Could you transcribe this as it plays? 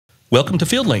Welcome to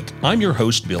FieldLink. I'm your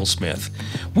host, Bill Smith.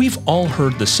 We've all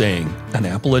heard the saying, an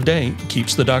apple a day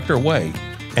keeps the doctor away.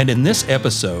 And in this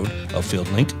episode of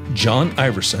FieldLink, John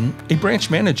Iverson, a branch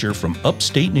manager from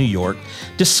upstate New York,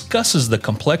 discusses the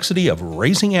complexity of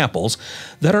raising apples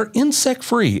that are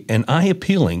insect-free and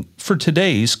eye-appealing for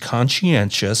today's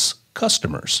conscientious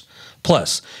customers.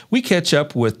 Plus, we catch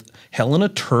up with Helena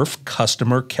Turf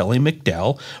customer Kelly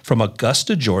McDowell from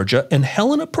Augusta, Georgia, and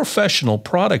Helena Professional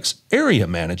Products Area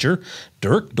Manager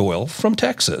Dirk Doyle from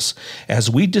Texas, as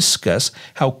we discuss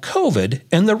how COVID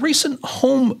and the recent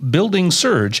home building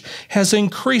surge has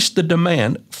increased the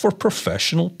demand for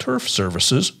professional turf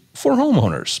services for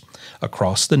homeowners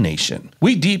across the nation.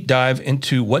 We deep dive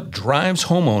into what drives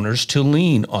homeowners to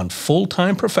lean on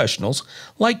full-time professionals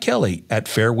like Kelly at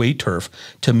Fairway Turf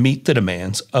to meet the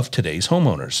demands of today's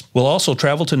homeowners. We'll also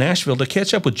travel to Nashville to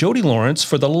catch up with Jody Lawrence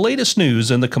for the latest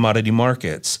news in the commodity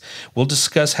markets. We'll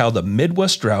discuss how the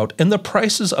Midwest drought and the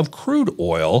prices of crude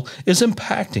oil is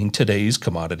impacting today's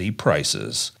commodity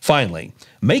prices. Finally,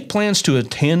 make plans to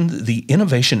attend the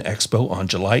Innovation Expo on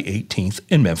July 18th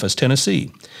in Memphis,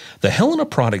 Tennessee. The Helena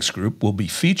Products Group will be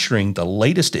featuring the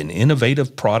latest in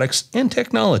innovative products and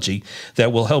technology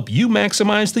that will help you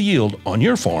maximize the yield on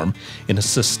your farm in a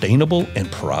sustainable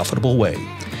and profitable way.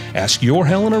 Ask your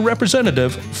Helena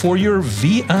representative for your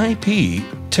VIP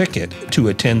ticket to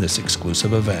attend this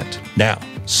exclusive event. Now,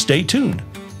 stay tuned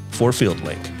for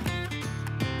FieldLink.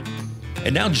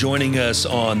 And now joining us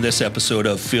on this episode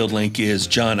of FieldLink is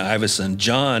John Iverson.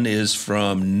 John is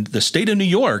from the state of New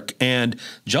York, and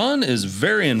John is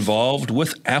very involved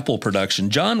with apple production.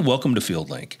 John, welcome to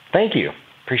FieldLink. Thank you.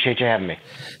 Appreciate you having me.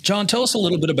 John, tell us a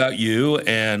little bit about you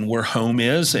and where home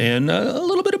is and a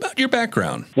little bit about your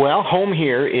background. Well, home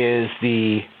here is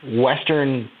the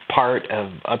western part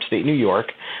of upstate New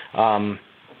York.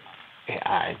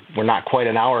 We're not quite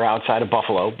an hour outside of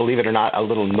Buffalo, believe it or not, a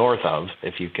little north of,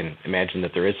 if you can imagine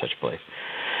that there is such a place,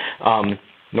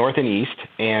 north and east.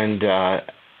 And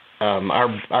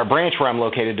our branch where I'm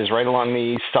located is right along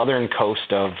the southern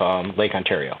coast of Lake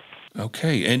Ontario.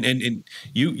 Okay, and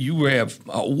you have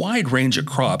a wide range of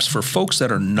crops. For folks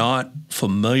that are not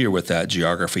familiar with that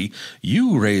geography,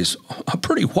 you raise a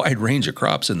pretty wide range of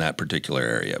crops in that particular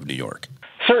area of New York.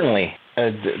 Certainly.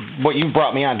 What you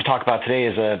brought me on to talk about today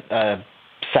is a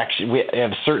section. We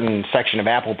have a certain section of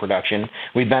apple production.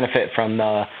 We benefit from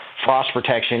the frost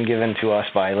protection given to us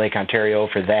by Lake Ontario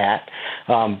for that,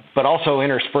 but also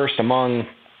interspersed among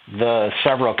the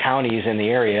several counties in the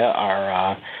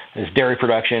area is dairy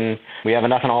production. We have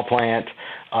an ethanol plant.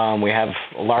 We have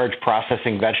a large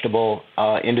processing vegetable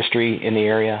industry in the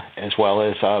area, as well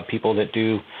as people that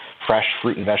do fresh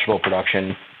fruit and vegetable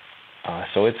production.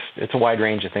 So it's a wide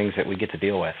range of things that we get to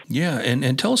deal with. Yeah,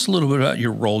 and tell us a little bit about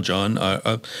your role, John.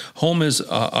 Home is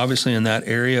obviously in that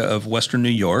area of Western New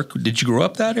York. Did you grow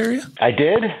up that area? I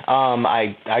did.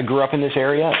 I grew up in this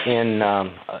area in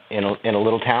a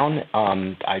little town.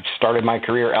 I started my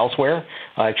career elsewhere.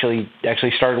 I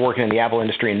actually started working in the apple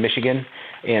industry in Michigan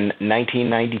in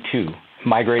 1992.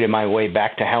 Migrated my way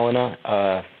back to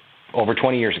Helena over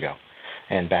 20 years ago,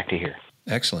 and back to here.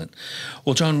 Excellent.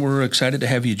 Well, John, we're excited to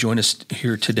have you join us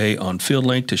here today on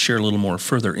FieldLink to share a little more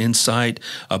further insight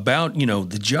about,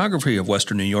 the geography of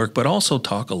Western New York, but also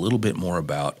talk a little bit more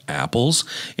about apples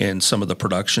and some of the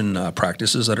production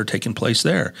practices that are taking place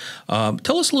there.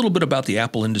 Tell us a little bit about the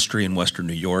apple industry in Western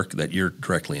New York that you're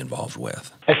directly involved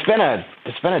with. It's been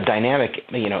a dynamic,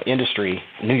 industry.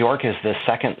 New York is the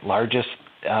second largest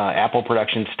apple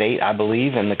production state, I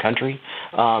believe, in the country.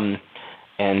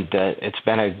 And it's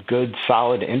been a good,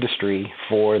 solid industry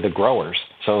for the growers.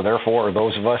 So therefore,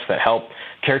 those of us that help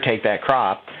caretake that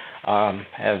crop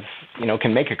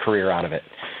can make a career out of it,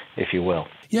 if you will.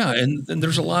 Yeah, and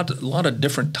there's a lot of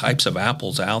different types of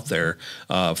apples out there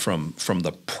from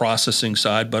the processing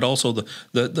side, but also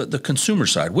the consumer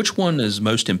side. Which one is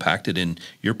most impacted in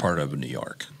your part of New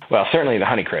York? Well, certainly the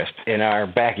Honeycrisp. In our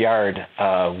backyard,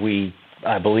 we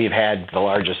I believe, had the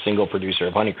largest single producer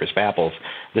of Honeycrisp apples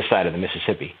this side of the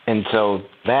Mississippi. And so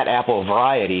that apple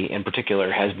variety in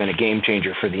particular has been a game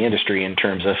changer for the industry in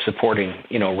terms of supporting,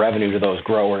 revenue to those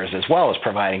growers, as well as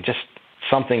providing just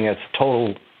something that's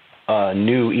total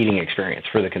new eating experience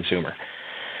for the consumer.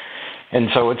 And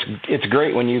so it's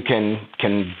great when you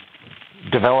can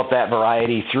develop that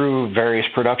variety through various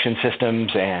production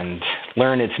systems and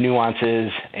learn its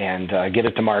nuances and get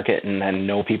it to market, and then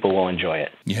know people will enjoy it.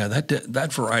 Yeah,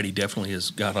 that variety definitely has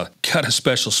got a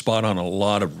special spot on a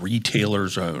lot of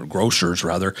retailers, grocers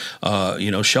rather,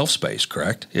 shelf space.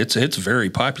 Correct? It's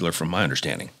very popular from my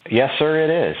understanding. Yes, sir,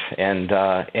 it is, and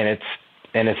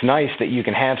And it's nice that you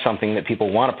can have something that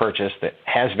people want to purchase that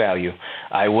has value.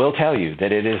 I will tell you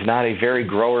that it is not a very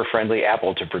grower-friendly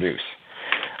apple to produce.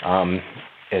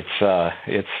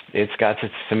 It's got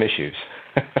some issues.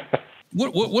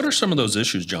 What are some of those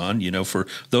issues, John, for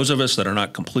those of us that are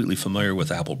not completely familiar with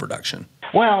apple production?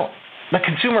 Well, the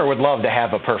consumer would love to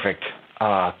have a perfect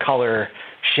color,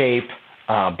 shape,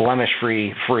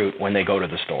 blemish-free fruit when they go to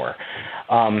the store.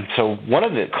 So one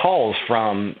of the calls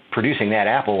from producing that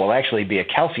apple will actually be a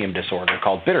calcium disorder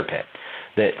called bitter pit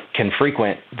that can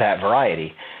frequent that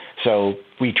variety. So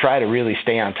we try to really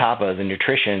stay on top of the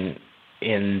nutrition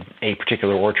in a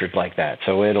particular orchard like that.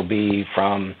 So it'll be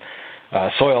from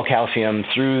soil calcium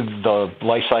through the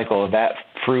life cycle of that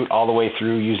fruit all the way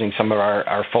through, using some of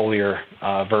our foliar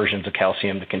versions of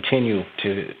calcium to continue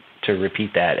to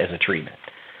repeat that as a treatment,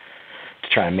 to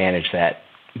try and manage that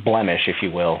blemish, if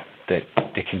you will, that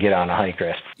it can get on a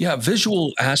Honeycrisp. Yeah,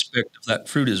 visual aspect of that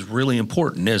fruit is really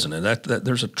important, isn't it? That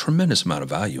there's a tremendous amount of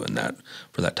value in that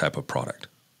for that type of product.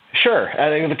 Sure. I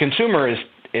think the consumer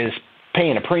is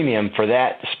paying a premium for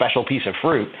that special piece of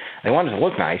fruit. They want it to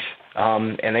look nice,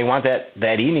 and they want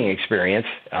that eating experience.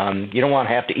 You don't want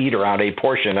to have to eat around a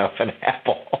portion of an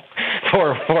apple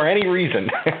for any reason,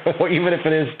 even if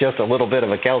it is just a little bit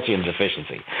of a calcium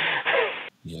deficiency.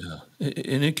 Yeah,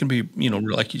 and it can be,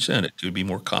 like you said, it could be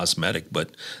more cosmetic,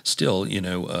 but still,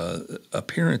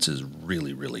 appearance is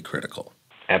really, really critical.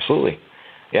 Absolutely.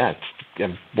 Yeah,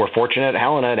 we're fortunate at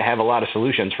Helena to have a lot of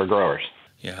solutions for growers.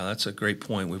 Yeah, that's a great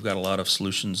point. We've got a lot of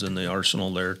solutions in the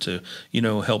arsenal there to,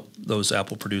 help those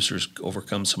apple producers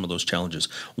overcome some of those challenges.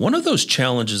 One of those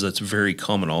challenges that's very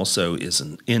common also is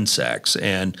insects,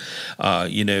 and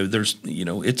there's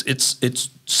it's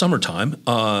summertime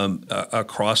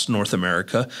across North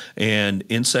America, and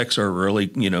insects are really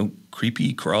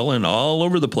creepy, crawling all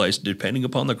over the place, depending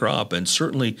upon the crop, and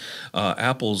certainly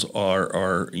apples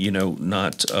are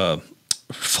not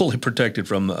fully protected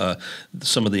from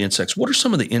some of the insects. What are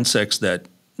some of the insects that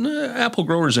apple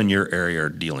growers in your area are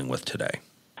dealing with today?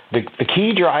 The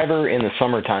key driver in the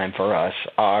summertime for us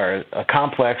are a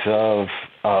complex of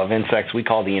insects we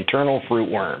call the internal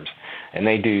fruit worms. And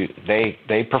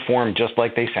they perform just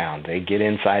like they sound. They get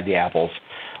inside the apples.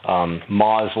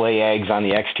 Moths lay eggs on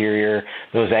the exterior.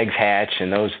 Those eggs hatch,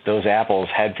 and those apples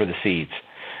head for the seeds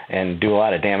and do a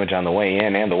lot of damage on the way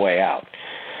in and the way out.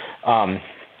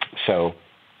 So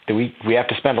we have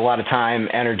to spend a lot of time,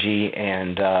 energy,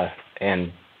 and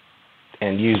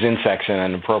use insects in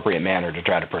an appropriate manner to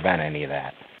try to prevent any of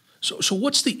that. So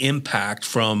what's the impact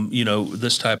from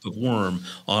this type of worm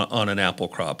on an apple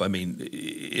crop? I mean,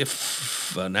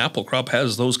 if an apple crop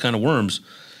has those kind of worms,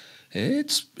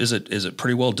 is it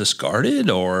pretty well discarded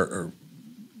or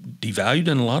devalued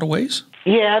in a lot of ways?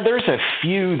 Yeah, there's a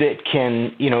few that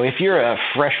can, if you're a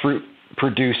fresh fruit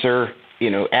producer,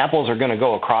 apples are going to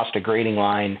go across the grading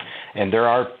line, and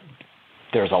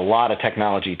there's a lot of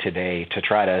technology today to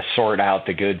try to sort out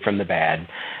the good from the bad,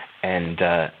 and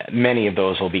many of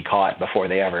those will be caught before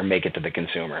they ever make it to the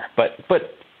consumer. But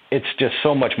it's just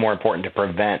so much more important to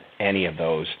prevent any of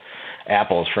those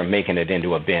apples from making it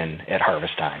into a bin at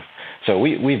harvest time. So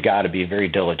we've got to be very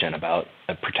diligent about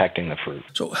protecting the fruit.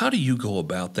 So how do you go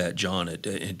about that, John,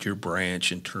 at your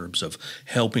branch in terms of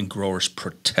helping growers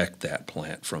protect that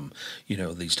plant from,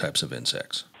 these types of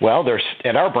insects? Well,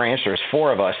 at our branch, there's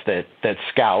 4 of us that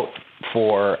scout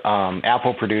for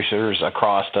apple producers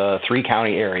across the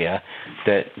 3-county area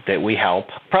that we help.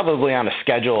 Probably on a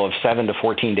schedule of 7 to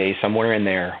 14 days, somewhere in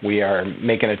there, we are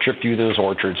making a trip through those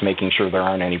orchards, making sure there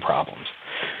aren't any problems.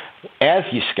 As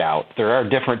you scout, there are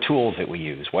different tools that we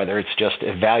use, whether it's just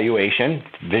evaluation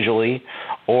visually,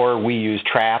 or we use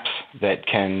traps that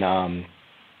can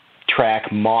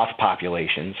track moth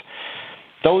populations.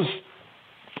 Those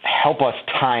help us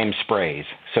time sprays.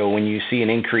 So when you see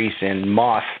an increase in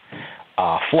moth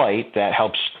flight, that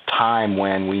helps time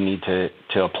when we need to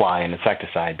apply an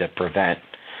insecticide to prevent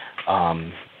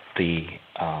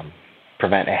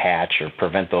prevent a hatch or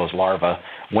prevent those larvae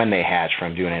when they hatch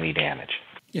from doing any damage.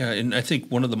 Yeah, and I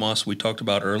think one of the moths we talked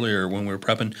about earlier when we were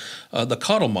prepping, the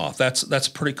cottle moth, that's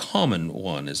a pretty common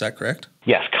one. Is that correct?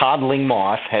 Yes, codling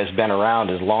moth has been around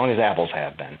as long as apples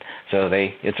have been. So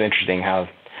it's interesting how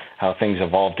things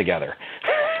evolve together.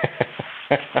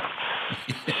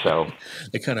 So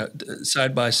they kind of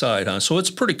side by side, huh? So it's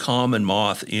a pretty common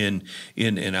moth in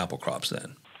apple crops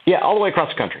then. Yeah, all the way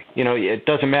across the country. It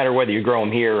doesn't matter whether you grow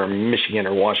them here or Michigan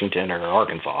or Washington or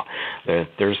Arkansas.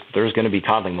 There's going to be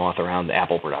codling moth around the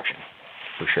apple production,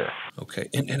 for sure. Okay,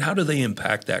 and how do they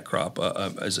impact that crop?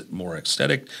 Is it more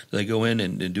aesthetic? Do they go in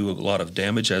and do a lot of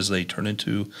damage as they turn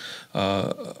into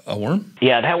a worm?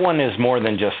 Yeah, that one is more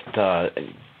than just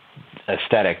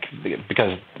aesthetic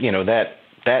because,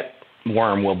 that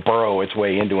worm will burrow its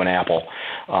way into an apple.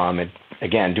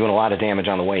 Again, doing a lot of damage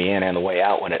on the way in and the way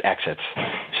out when it exits.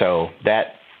 So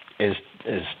that is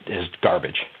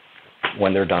garbage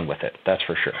when they're done with it. That's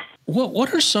for sure.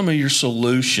 What are some of your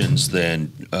solutions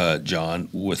then, John,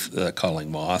 with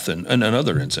calling moth and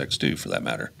other insects too, for that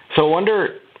matter? So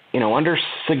under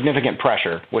significant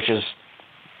pressure, which is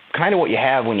kind of what you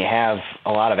have when you have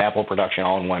a lot of apple production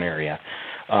all in one area,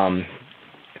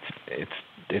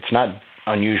 it's not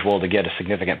unusual to get a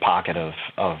significant pocket of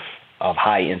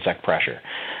high insect pressure.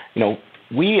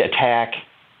 We attack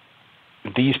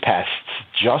these pests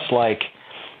just like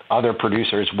other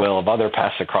producers will of other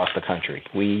pests across the country.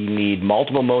 We need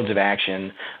multiple modes of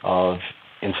action of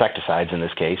insecticides in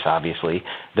this case, obviously,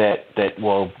 that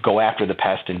will go after the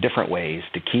pest in different ways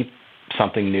to keep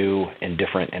something new and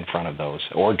different in front of those,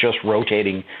 or just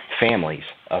rotating families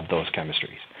of those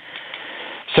chemistries.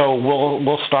 So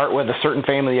we'll start with a certain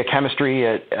family of chemistry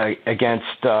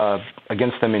against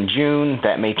them in June.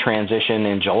 That may transition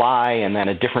in July, and then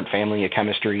a different family of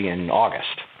chemistry in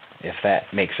August, if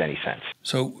that makes any sense.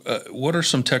 So what are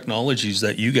some technologies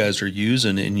that you guys are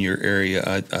using in your area?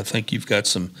 I think you've got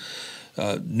some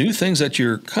new things that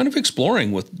you're kind of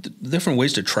exploring with different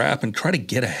ways to trap and try to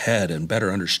get ahead and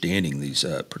better understanding these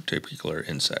particular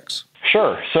insects.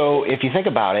 Sure. So if you think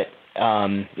about it,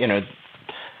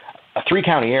 a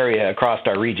 3-county area across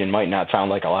our region might not sound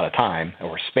like a lot of time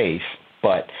or space,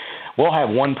 but we'll have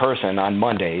one person on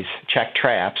Mondays check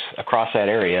traps across that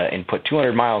area and put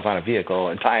 200 miles on a vehicle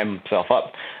and tie himself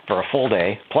up for a full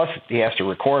day. Plus, he has to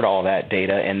record all that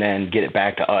data and then get it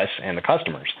back to us and the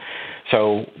customers.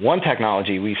 So one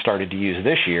technology we started to use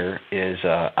this year is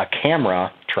a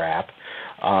camera trap.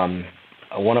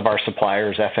 One of our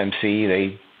suppliers,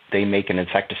 FMC, they make an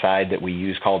insecticide that we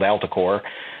use called Alticor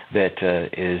that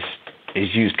is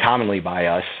used commonly by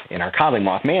us in our codling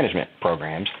moth management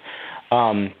programs.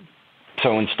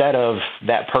 So instead of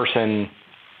that person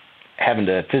having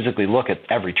to physically look at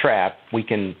every trap, we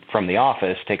can, from the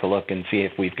office, take a look and see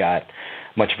if we've got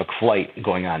much of a flight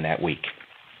going on that week.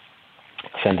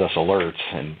 Sends us alerts,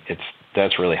 and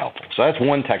that's really helpful. So that's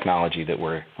one technology that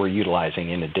we're utilizing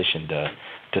in addition to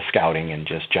scouting and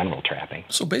just general trapping.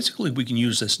 So basically we can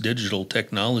use this digital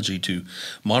technology to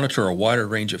monitor a wider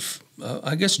range of,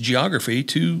 geography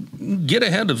to get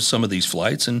ahead of some of these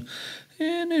flights and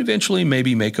eventually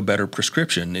maybe make a better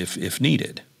prescription if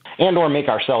needed. And or make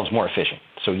ourselves more efficient.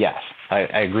 So yes, I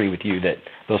agree with you that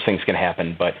those things can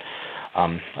happen, but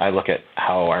I look at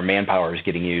how our manpower is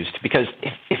getting used because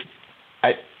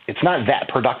it's not that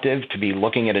productive to be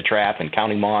looking at a trap and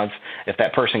counting moths. If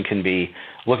that person can be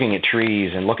looking at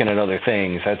trees and looking at other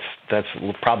things, that's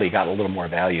probably got a little more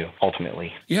value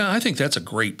ultimately. Yeah, I think that's a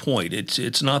great point.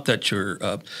 It's not that you're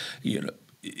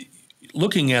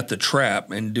looking at the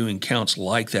trap and doing counts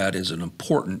like that is an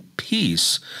important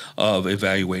piece of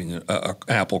evaluating an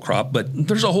apple crop, but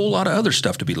there's a whole lot of other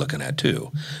stuff to be looking at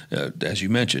too. As you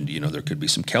mentioned, there could be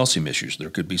some calcium issues, there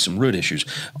could be some root issues,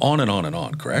 on and on and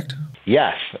on, correct?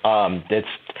 Yes.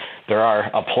 There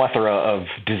are a plethora of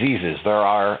diseases. There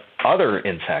are other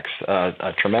insects,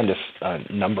 a tremendous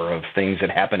number of things that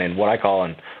happen in what I call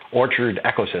an orchard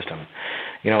ecosystem.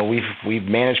 We've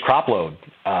managed crop load.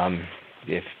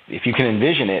 If you can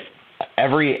envision it,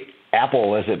 every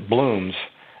apple as it blooms,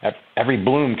 every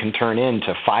bloom can turn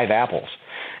into 5 apples.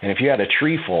 And if you had a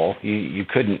tree full, you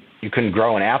couldn't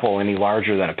grow an apple any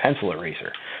larger than a pencil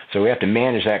eraser. So we have to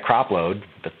manage that crop load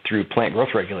through plant growth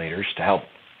regulators to help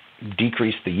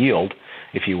decrease the yield,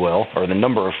 if you will, or the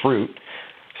number of fruit,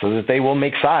 so that they will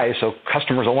make size so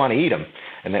customers will want to eat them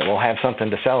and that we'll have something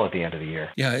to sell at the end of the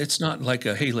year. Yeah, it's not like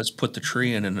hey, let's put the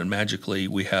tree in and then magically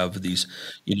we have these,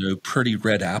 pretty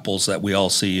red apples that we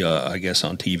all see, on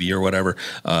TV or whatever,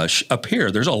 appear.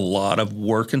 There's a lot of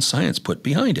work and science put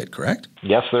behind it, correct?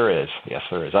 Yes, there is.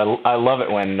 I love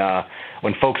it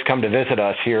when folks come to visit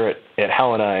us here at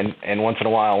Helena and once in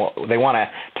a while they want to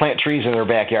plant trees in their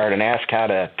backyard and ask how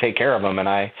to take care of them, and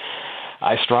I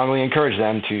strongly encourage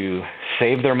them to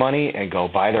save their money and go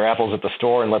buy their apples at the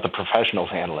store and let the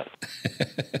professionals handle it.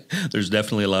 There's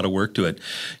definitely a lot of work to it.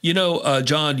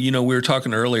 John, we were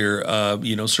talking earlier,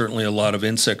 certainly a lot of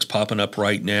insects popping up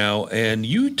right now, and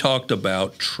you talked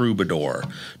about Troubadour.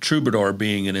 Troubadour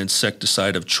being an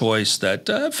insecticide of choice that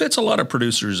fits a lot of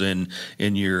producers in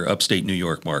your upstate New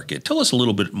York market. Tell us a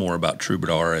little bit more about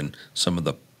Troubadour and some of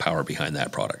the power behind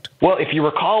that product? Well, if you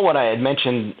recall what I had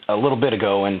mentioned a little bit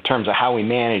ago in terms of how we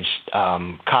manage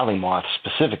codling moths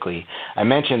specifically, I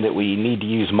mentioned that we need to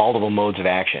use multiple modes of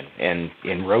action. And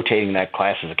in rotating that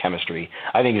classes of chemistry,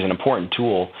 I think is an important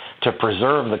tool to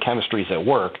preserve the chemistries that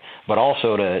work, but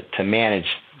also to manage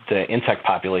the insect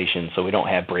population so we don't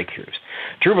have breakthroughs.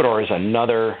 Troubadour is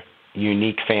another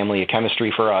unique family of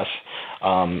chemistry for us.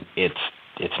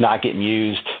 It's not getting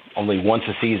used only once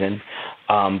a season,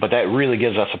 but that really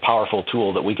gives us a powerful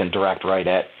tool that we can direct right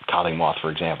at codling moth, for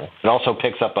example. It also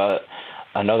picks up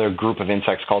another group of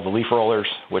insects called the leaf rollers,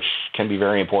 which can be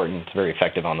very important. It's very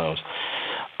effective on those.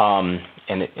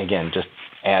 And it, again, just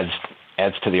adds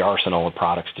to the arsenal of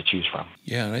products to choose from.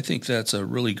 Yeah, and I think that's a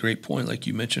really great point. Like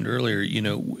you mentioned earlier,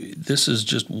 this is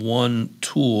just one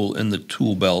tool in the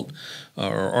tool belt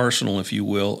or arsenal, if you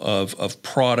will, of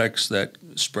products that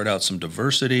spread out some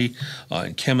diversity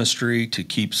in chemistry to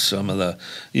keep some of the,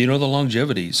 the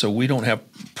longevity. So we don't have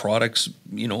products,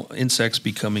 insects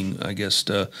becoming, I guess,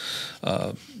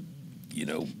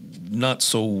 not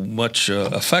so much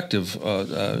effective,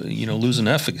 losing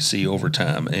efficacy over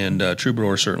time. And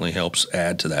Troubadour certainly helps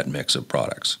add to that mix of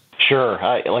products. Sure.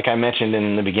 Like I mentioned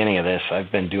in the beginning of this,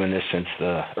 I've been doing this since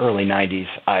the early 90s.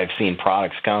 I've seen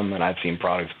products come and I've seen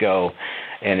products go.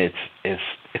 And it's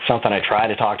something I try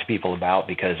to talk to people about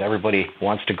because everybody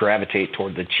wants to gravitate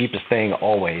toward the cheapest thing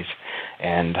always.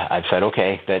 And I've said,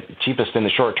 okay, that cheapest in the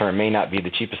short term may not be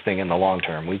the cheapest thing in the long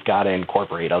term. We've got to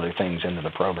incorporate other things into the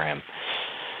program.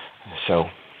 So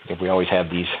if we always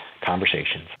have these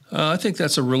conversations. I think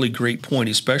that's a really great point,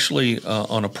 especially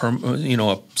on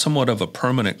a somewhat of a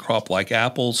permanent crop like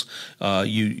apples.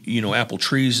 Apple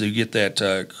trees, you get that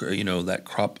that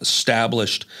crop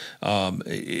established.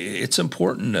 It's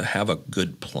important to have a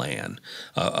good plan,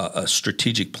 a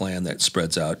strategic plan that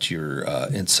spreads out your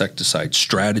insecticide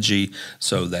strategy,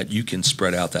 so that you can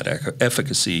spread out that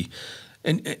efficacy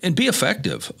and be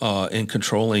effective in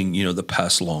controlling the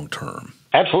pests long term.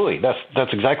 Absolutely.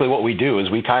 That's exactly what we do. Is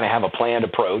we kind of have a planned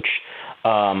approach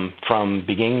from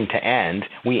beginning to end.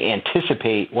 We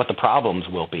anticipate what the problems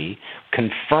will be,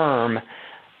 confirm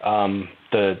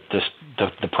the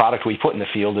product we put in the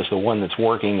field is the one that's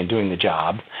working and doing the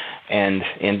job, and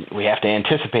we have to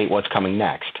anticipate what's coming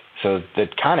next. So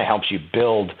that kind of helps you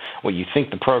build what you think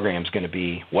the program's going to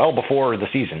be well before the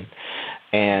season,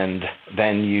 and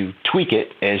then you tweak it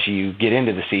as you get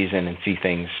into the season and see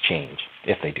things change,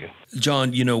 if they do.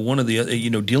 John, one of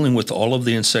the, dealing with all of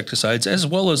the insecticides as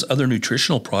well as other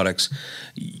nutritional products,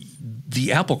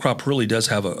 the apple crop really does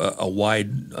have a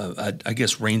wide,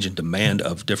 range and demand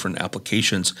of different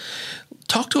applications.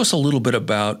 Talk to us a little bit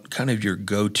about kind of your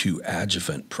go-to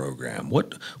adjuvant program.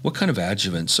 What kind of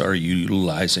adjuvants are you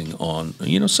utilizing on,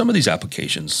 some of these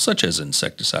applications, such as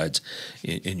insecticides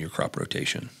in your crop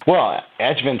rotation? Well,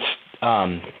 adjuvants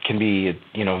can be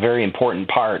a very important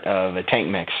part of a tank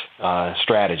mix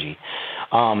strategy.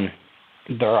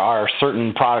 There are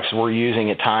certain products we're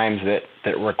using at times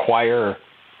that require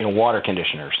water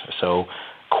conditioners. So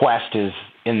Quest is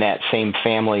in that same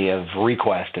family of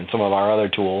Request and some of our other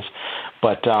tools,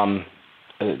 but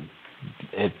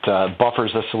it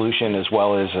buffers the solution as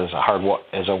well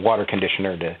as a water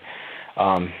conditioner to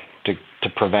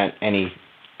prevent any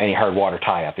hard water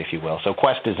tie-up, if you will. So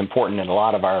Quest is important in a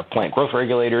lot of our plant growth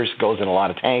regulators, goes in a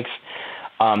lot of tanks.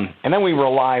 And then we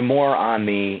rely more on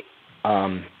the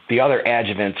other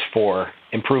adjuvants for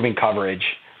improving coverage,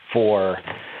 for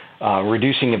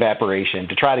reducing evaporation,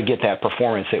 to try to get that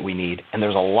performance that we need. And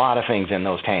there's a lot of things in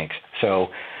those tanks. So,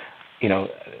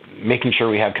 making sure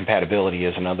we have compatibility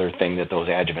is another thing that those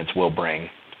adjuvants will bring.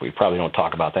 We probably don't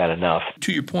talk about that enough.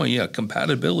 To your point, yeah,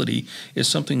 compatibility is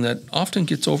something that often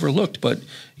gets overlooked, but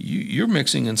you're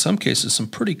mixing, in some cases, some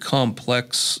pretty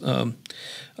complex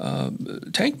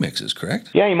tank mixes, correct?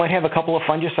 Yeah, you might have a couple of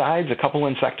fungicides, a couple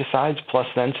insecticides, plus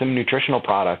then some nutritional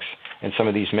products in some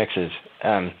of these mixes.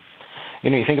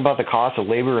 You think about the cost of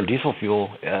labor and diesel fuel,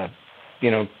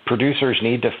 producers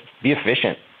need to be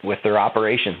efficient with their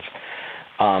operations.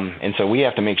 And so we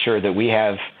have to make sure that we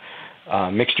have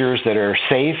mixtures that are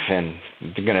safe and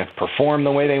they're going to perform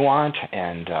the way they want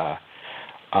and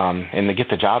they get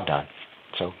the job done.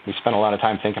 So we spend a lot of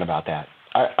time thinking about that.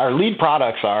 Our lead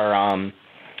products are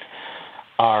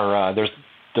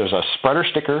there's a spreader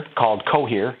sticker called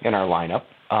Cohere in our lineup.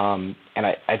 And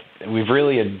we've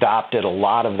really adopted a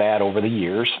lot of that over the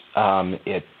years. As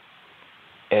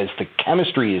the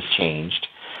chemistry has changed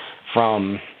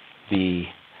from the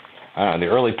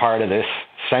early part of this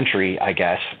century, I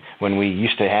guess, when we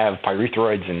used to have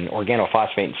pyrethroids and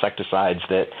organophosphate insecticides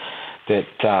that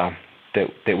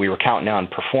we were counting on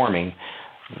performing.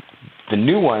 The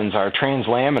new ones are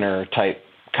translaminar type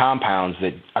compounds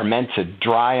that are meant to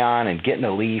dry on and get in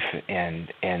the leaf and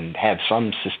have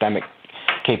some systemic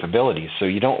capabilities. So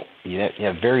you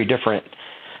have very different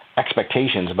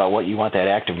expectations about what you want that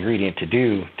active ingredient to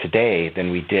do today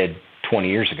than we did 20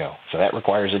 years ago. So that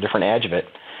requires a different adjuvant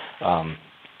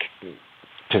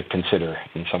to consider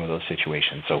in some of those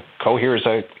situations. So Cohere is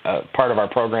a part of our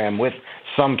program with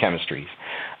some chemistries.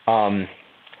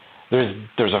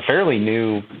 There's a fairly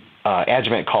new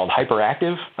adjuvant called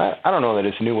Hyperactive. I don't know that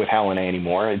it's new with Helena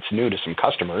anymore. It's new to some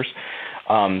customers.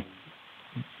 One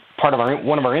of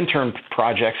our intern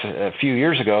projects a few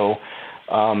years ago,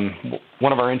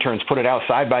 one of our interns put it out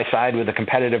side by side with a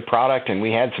competitive product, and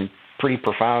we had some pretty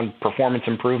profound performance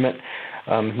improvement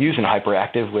using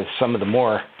Hyperactive with some of the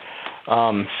more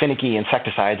finicky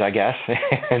insecticides, I guess.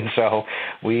 And so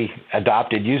we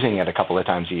adopted using it a couple of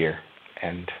times a year,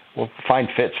 and we'll find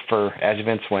fits for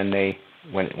adjuvants when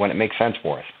it makes sense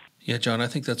for us. Yeah, John, I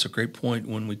think that's a great point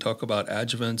when we talk about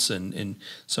adjuvants and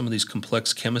some of these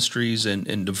complex chemistries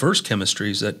and diverse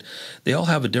chemistries, that they all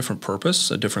have a different purpose,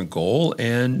 a different goal,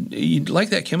 and like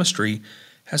that chemistry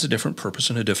has a different purpose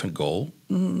and a different goal.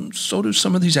 So do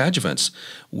some of these adjuvants.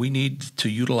 We need to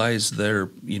utilize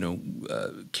their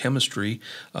chemistry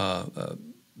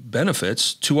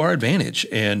benefits to our advantage,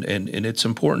 and it's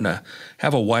important to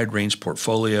have a wide range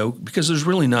portfolio, because there's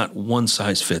really not one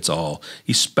size fits all,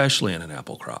 especially in an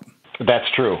apple crop. That's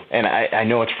true, and I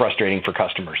know it's frustrating for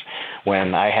customers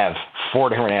when I have 4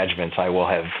 different adjuvants I will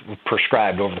have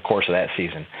prescribed over the course of that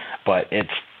season, but it's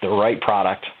the right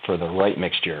product for the right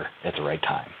mixture at the right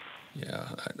time. Yeah,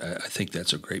 I think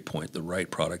that's a great point. The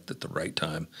right product at the right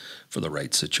time for the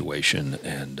right situation,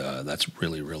 and that's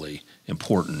really, really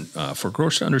important for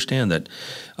growers to understand that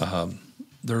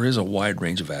there is a wide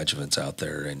range of adjuvants out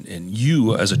there, and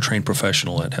you, as a trained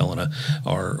professional at Helena,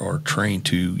 are trained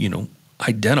to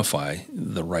identify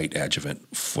the right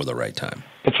adjuvant for the right time.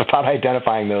 It's about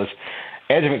identifying those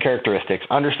adjuvant characteristics,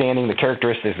 understanding the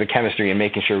characteristics of the chemistry, and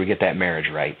making sure we get that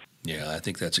marriage right. Yeah, I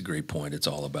think that's a great point. It's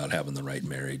all about having the right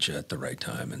marriage at the right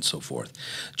time and so forth.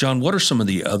 John, what are some of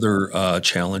the other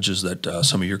challenges that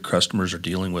some of your customers are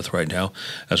dealing with right now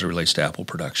as it relates to apple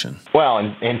production? Well,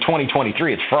 in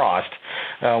 2023, it's frost.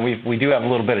 We do have a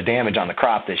little bit of damage on the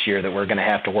crop this year that we're going to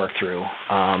have to work through.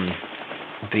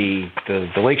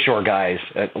 The lakeshore guys,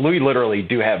 we literally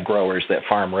do have growers that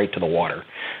farm right to the water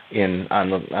on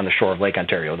the shore of Lake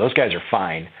Ontario. Those guys are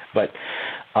fine, but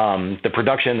the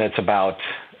production that's about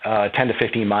 10 to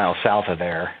 15 miles south of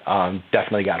there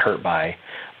definitely got hurt by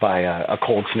a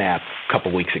cold snap a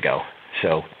couple weeks ago.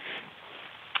 So,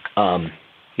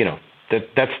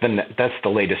 that's the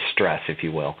latest stress, if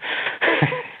you will.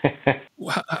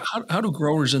 How do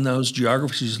growers in those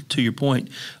geographies, to your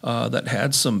point, that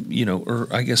had some, or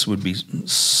I guess it would be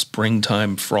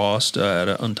springtime frost at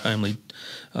an untimely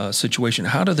situation,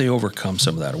 how do they overcome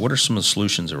some of that? What are some of the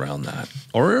solutions around that?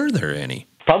 Or are there any?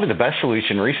 Probably the best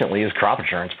solution recently is crop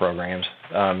insurance programs.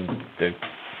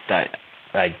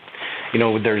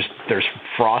 There's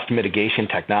frost mitigation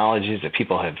technologies that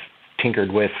people have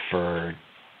tinkered with for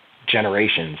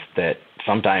generations that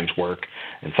sometimes work,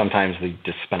 and sometimes they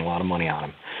just spend a lot of money on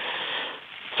them.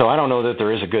 So I don't know that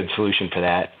there is a good solution for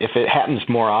that. If it happens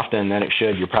more often than it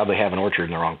should, you probably have an orchard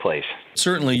in the wrong place.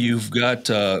 Certainly, you've got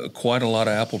quite a lot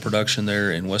of apple production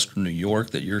there in western New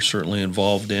York that you're certainly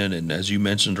involved in. And as you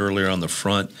mentioned earlier on the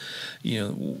front,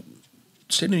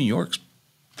 state of New York's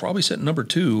probably set number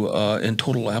 2 in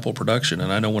total apple production.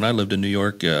 And I know when I lived in New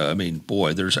York,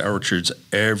 there's orchards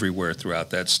everywhere throughout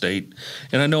that state.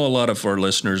 And I know a lot of our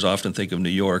listeners often think of New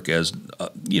York as,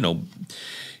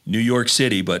 New York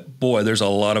City, but boy, there's a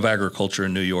lot of agriculture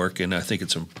in New York, and I think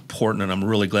it's important, and I'm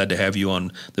really glad to have you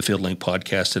on the FieldLink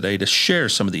podcast today to share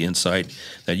some of the insight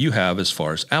that you have as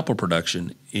far as apple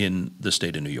production in the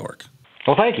state of New York.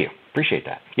 Well, thank you. Appreciate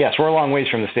that. Yes, we're a long ways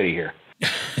from the city here.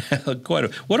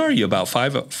 What are you, about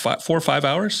 4 or 5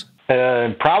 hours?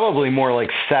 Probably more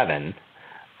like 7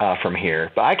 from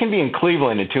here, but I can be in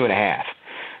Cleveland in 2.5.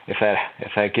 If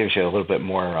that gives you a little bit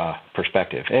more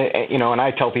perspective. And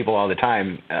I tell people all the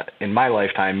time, in my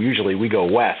lifetime, usually we go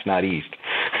west, not east.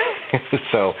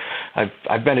 So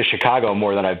I've been to Chicago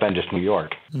more than I've been to New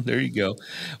York. There you go.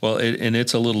 Well, and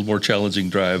it's a little more challenging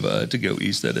drive to go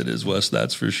east than it is west,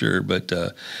 that's for sure. But,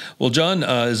 John,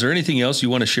 is there anything else you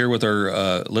want to share with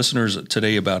our listeners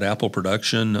today about apple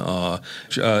production,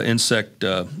 insect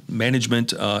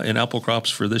management in apple crops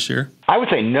for this year? I would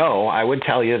say no. I would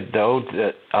tell you, though,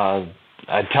 that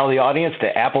I tell the audience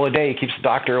that apple a day keeps the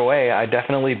doctor away. I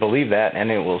definitely believe that,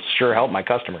 and it will sure help my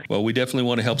customers. Well, we definitely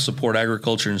want to help support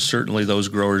agriculture and certainly those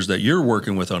growers that you're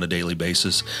working with on a daily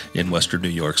basis in Western New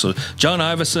York. So, John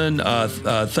Iverson,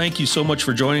 thank you so much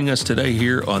for joining us today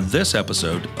here on this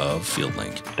episode of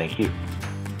FieldLink. Thank you.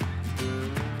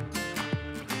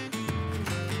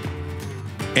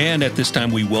 And at this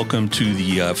time, we welcome to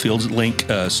the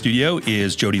FieldLink studio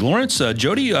is Jody Lawrence.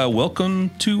 Jody, welcome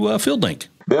to FieldLink.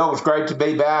 Bill, it's great to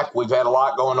be back. We've had a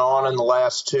lot going on in the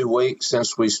last 2 weeks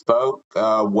since we spoke,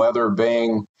 weather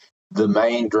being the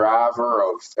main driver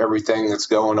of everything that's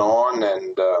going on.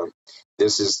 And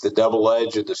this is the double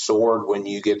edge of the sword when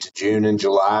you get to June and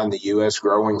July in the U.S.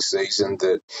 growing season,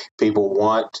 that people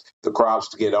want the crops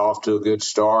to get off to a good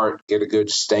start, get a good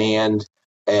stand,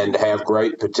 and have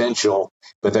great potential,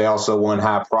 but they also want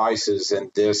high prices.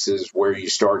 And this is where you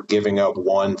start giving up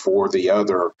one for the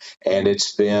other. And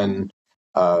it's been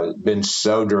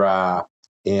so dry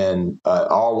in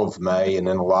all of May, and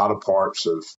in a lot of parts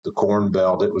of the Corn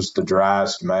Belt, it was the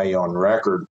driest May on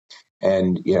record.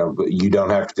 And, you don't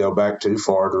have to go back too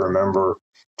far to remember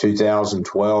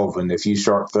 2012. And if you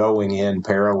start throwing in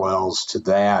parallels to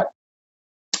that,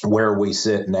 where we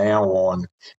sit now on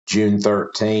June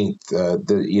 13th,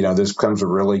 this becomes a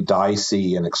really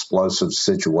dicey and explosive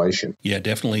situation. Yeah,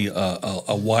 definitely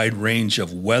a wide range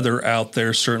of weather out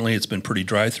there. Certainly, it's been pretty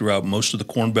dry throughout most of the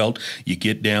Corn Belt. You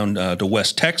get down to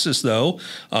West Texas, though,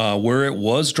 where it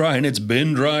was dry, and it's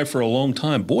been dry for a long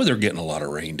time. Boy, they're getting a lot of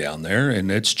rain down there,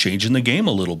 and it's changing the game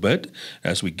a little bit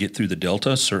as we get through the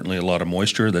Delta. Certainly a lot of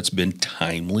moisture that's been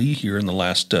timely here in the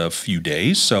last few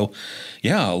days. So,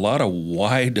 yeah, a lot of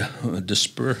wide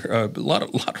a lot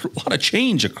of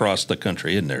change across the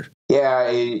country, isn't there? Yeah,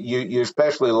 you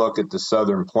especially look at the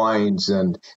Southern Plains,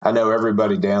 and I know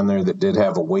everybody down there that did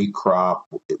have a wheat crop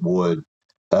would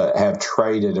have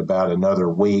traded about another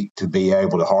week to be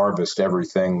able to harvest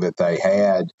everything that they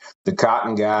had. The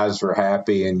cotton guys are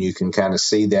happy, and you can kind of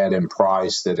see that in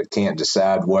price, that it can't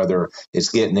decide whether it's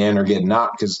getting in or getting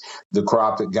out, because the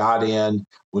crop that got in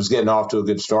was getting off to a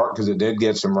good start because it did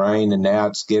get some rain, and now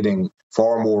it's getting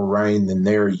far more rain than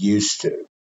they're used to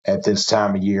at this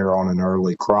time of year on an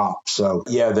early crop. So,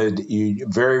 yeah,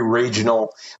 very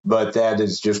regional, but that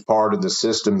is just part of the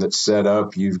system that's set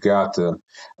up. You've got the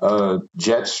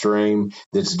jet stream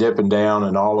that's dipping down,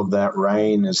 and all of that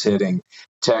rain is hitting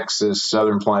Texas,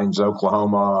 Southern Plains,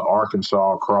 Oklahoma,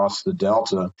 Arkansas, across the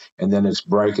Delta, and then it's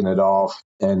breaking it off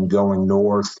and going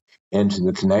north into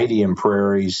the Canadian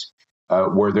prairies,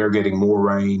 where they're getting more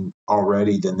rain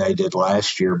already than they did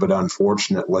last year. But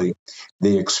unfortunately,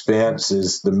 the expense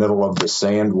is the middle of the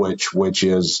sandwich, which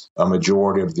is a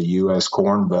majority of the U.S.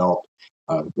 Corn Belt,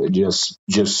 just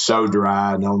so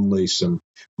dry, and only some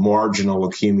marginal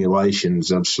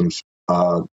accumulations of some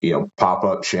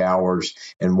pop-up showers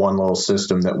and one little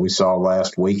system that we saw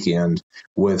last weekend,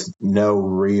 with no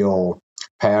real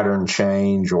pattern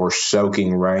change or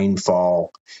soaking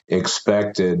rainfall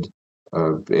expected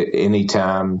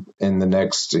anytime in the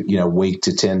next, week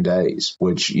to 10 days,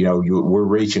 which, we're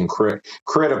reaching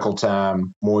critical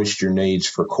time moisture needs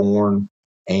for corn.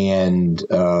 And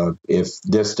if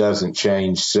this doesn't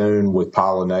change soon, with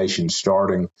pollination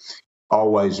starting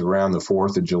always around the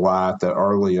 4th of July at the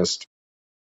earliest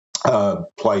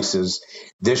places,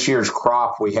 this year's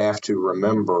crop, we have to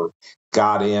remember,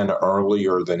 got in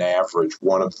earlier than average,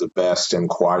 one of the best in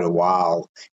quite a while.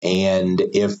 And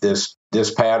if this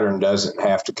pattern doesn't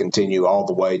have to continue all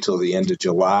the way till the end of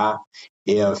July,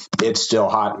 if it's still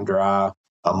hot and dry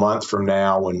a month from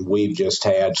now, when we've just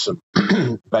had some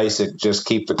basic just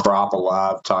keep the crop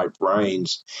alive type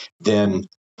rains, then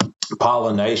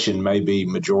pollination may be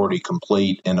majority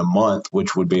complete in a month,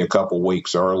 which would be a couple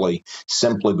weeks early,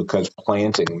 simply because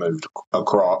planting moved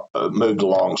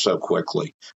along so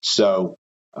quickly. So,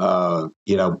 there's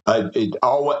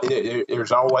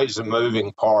always a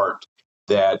moving part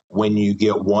that when you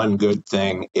get one good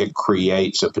thing, it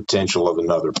creates a potential of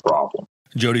another problem.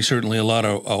 Jody, certainly a lot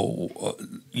of,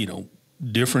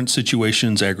 different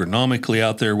situations agronomically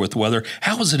out there with weather.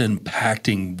 How is it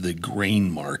impacting the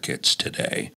grain markets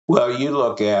today? Well, you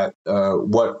look at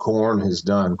what corn has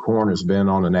done. Corn has been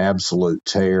on an absolute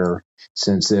tear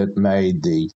since it made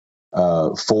the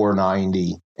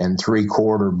 490 and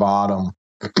 3/4 bottom,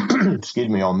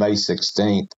 on May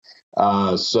 16th.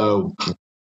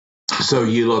 So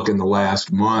you look in the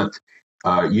last month,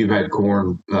 you've had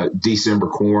December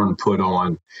corn put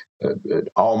on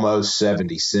almost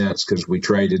 70 cents, because we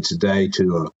traded today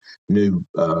to a new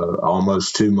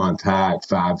almost 2-month high at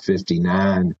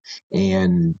 5.59.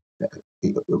 And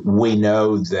we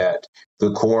know that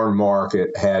the corn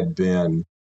market had been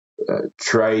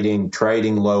trading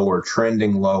lower,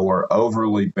 trending lower,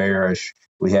 overly bearish.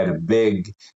 We had a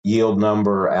big yield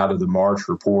number out of the March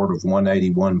report of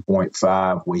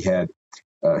 181.5. We had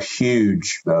a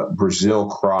huge Brazil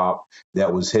crop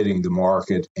that was hitting the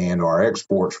market, and our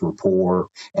exports were poor.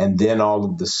 And then all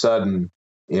of a sudden,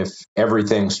 if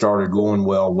everything started going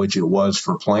well, which it was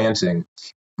for planting,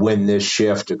 when this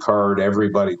shift occurred,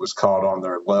 everybody was caught on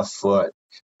their left foot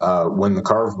when the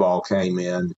curveball came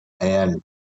in. And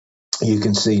you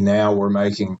can see now we're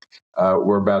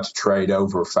about to trade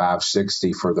over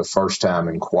 560 for the first time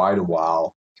in quite a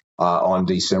while on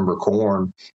December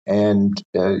corn. And,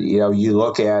 you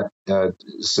look at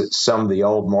some of the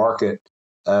old market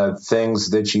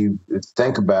things that you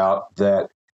think about that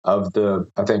of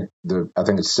I think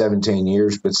it's 17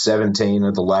 years, but 17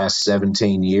 of the last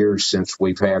 17 years since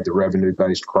we've had the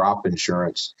revenue-based crop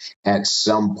insurance, at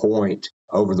some point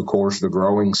over the course of the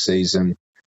growing season,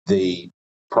 the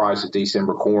price of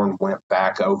December corn went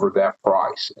back over that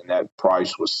price, and that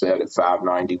price was set at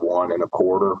 591 and a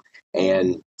quarter.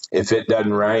 And if it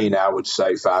doesn't rain, I would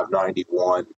say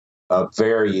 591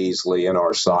 very easily in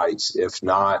our sights. If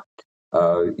not,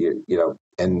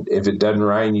 and if it doesn't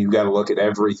rain, you've got to look at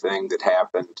everything that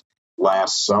happened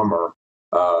last summer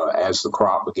as the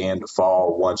crop began to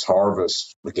fall. Once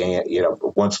harvest began,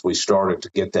 once we started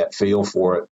to get that feel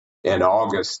for it in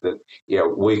August, that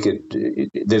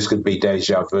this could be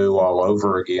deja vu all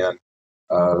over again.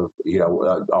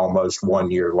 Almost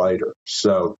 1 year later.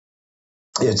 So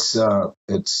it's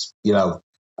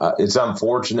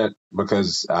unfortunate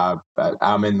because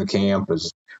I'm in the camp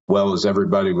as well as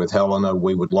everybody with Helena.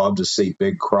 We would love to see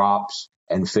big crops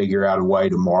and figure out a way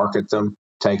to market them,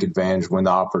 take advantage when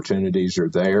the opportunities are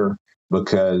there,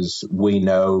 because we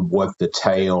know what the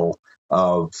tail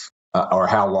of or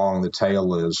how long the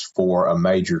tail is for a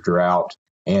major drought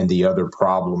and the other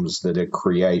problems that it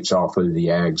creates off of the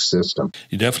ag system.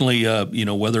 You definitely,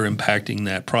 weather impacting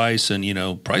that price,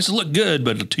 and, prices look good,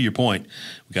 but to your point,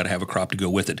 we got to have a crop to go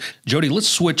with it. Jody, let's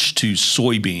switch to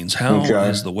soybeans. How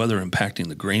is the weather impacting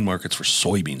the grain markets for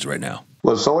soybeans right now?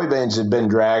 Well, soybeans have been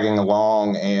dragging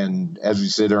along, and as we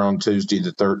sit here on Tuesday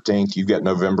the 13th, you've got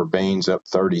November beans up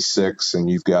 36, and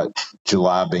you've got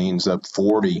July beans up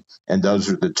 40, and those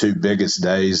are the two biggest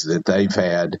days that they've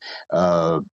had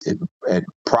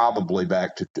probably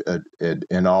back to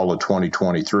in all of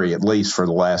 2023, at least for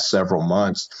the last several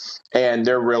months. And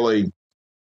they're really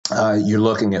you're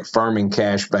looking at firming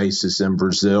cash basis in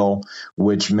Brazil,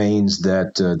 which means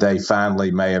that they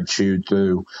finally may have chewed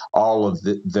through all of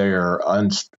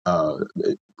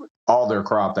all their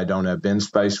crop they don't have bin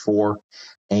space for.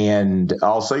 And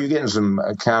also you're getting some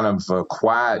kind of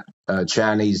quiet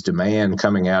Chinese demand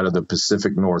coming out of the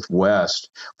Pacific Northwest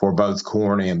for both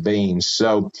corn and beans.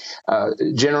 So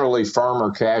generally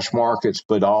firmer cash markets,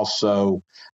 but also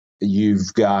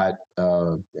you've got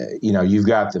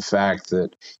the fact that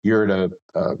you're at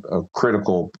a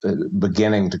critical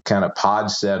beginning to kind of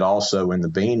pod set also in the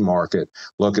bean market,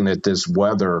 looking at this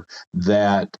weather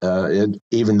that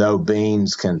even though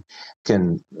beans can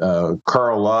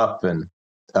curl up and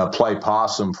play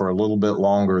possum for a little bit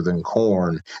longer than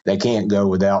corn, they can't go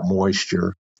without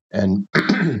moisture and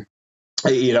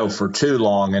for too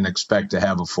long and expect to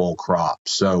have a full crop.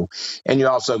 So, and you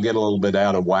also get a little bit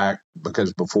out of whack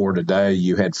because before today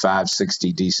you had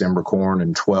 $5.60 December corn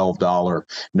and $12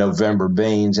 November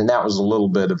beans, and that was a little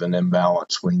bit of an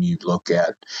imbalance when you look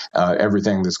at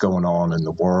everything that's going on in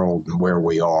the world and where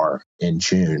we are in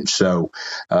June. So,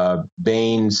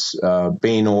 beans,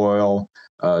 bean oil.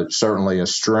 Certainly a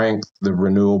strength, the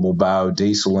renewable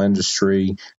biodiesel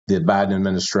industry. The Biden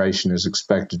administration is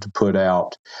expected to put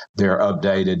out their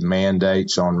updated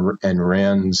mandates on and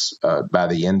RINs by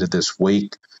the end of this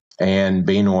week. And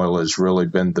bean oil has really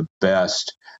been the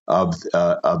best of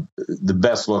the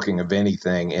best looking of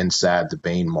anything inside the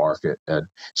bean market.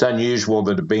 It's unusual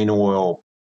that the bean oil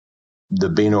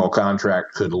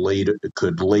contract could lead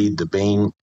the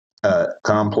bean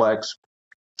complex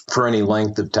for any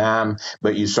length of time,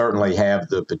 but you certainly have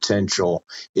the potential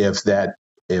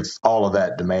if all of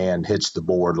that demand hits the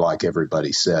board like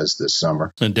everybody says this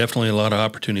summer. And definitely a lot of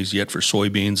opportunities yet for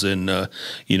soybeans. And,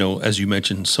 as you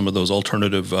mentioned, some of those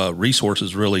alternative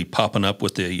resources really popping up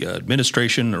with the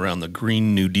administration around the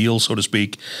Green New Deal, so to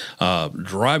speak,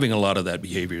 driving a lot of that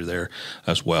behavior there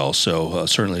as well. So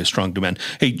certainly a strong demand.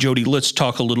 Hey, Jody, let's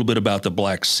talk a little bit about the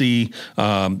Black Sea.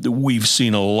 We've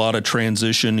seen a lot of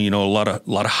transition, a lot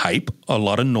of hype, a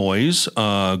lot of noise,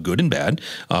 good and bad,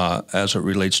 as it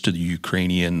relates to the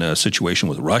Ukrainian Ukrainian situation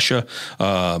with Russia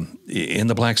in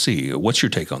the Black Sea. What's your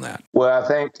take on that? Well, I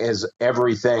think as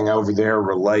everything over there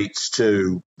relates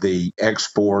to the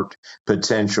export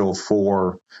potential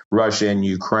for Russia and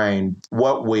Ukraine,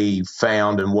 what we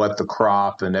found and what the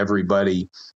crop and everybody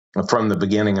from the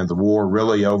beginning of the war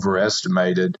really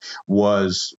overestimated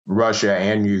was Russia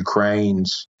and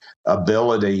Ukraine's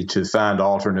ability to find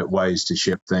alternate ways to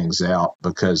ship things out,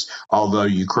 because although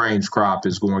Ukraine's crop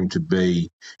is going to be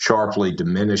sharply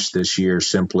diminished this year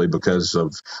simply because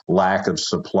of lack of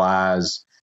supplies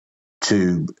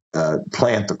to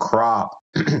plant the crop,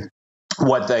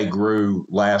 what they grew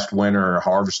last winter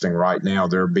harvesting right now,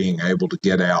 they're being able to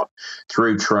get out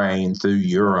through train through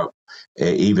Europe,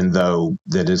 even though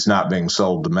that is not being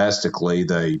sold domestically.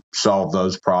 They solved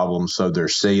those problems, so they're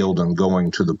sealed and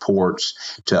going to the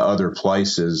ports to other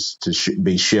places to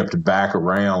be shipped back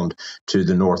around to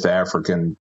the North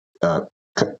African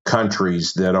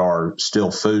countries that are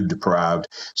still food deprived.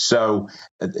 So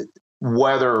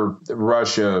whether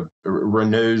Russia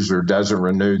renews or doesn't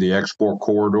renew the export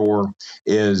corridor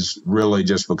is really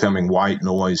just becoming white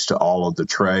noise to all of the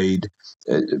trade,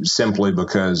 simply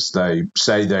because they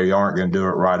say they aren't going to do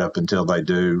it right up until they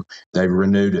do. They've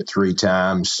renewed it 3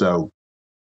 times. So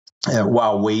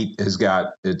while wheat has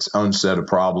got its own set of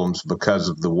problems because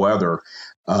of the weather,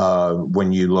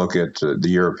 when you look at the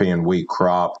European wheat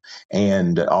crop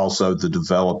and also the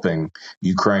developing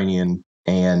Ukrainian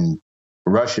and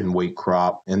Russian wheat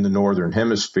crop in the Northern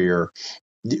Hemisphere,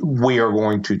 we are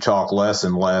going to talk less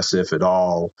and less, if at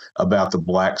all, about the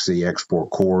Black Sea export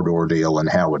corridor deal and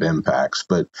how it impacts.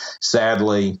 But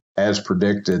sadly, as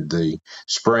predicted, the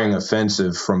spring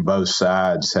offensive from both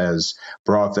sides has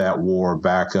brought that war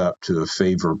back up to a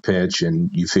fever pitch,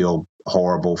 and you feel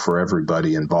horrible for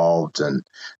everybody involved, and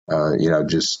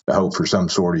just hope for some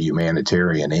sort of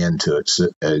humanitarian end to it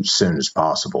as soon as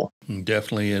possible.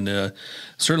 Definitely, and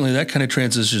certainly that kind of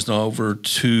transitions over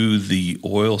to the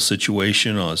oil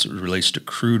situation as it relates to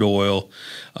crude oil.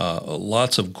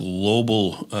 Lots of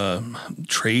global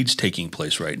trades taking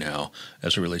place right now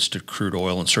as it relates to crude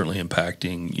oil, and certainly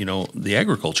impacting, the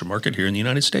agriculture market here in the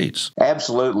United States.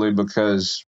 Absolutely,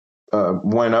 because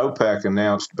when OPEC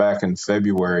announced back in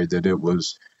February that it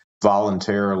was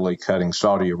voluntarily cutting,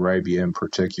 Saudi Arabia in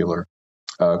particular,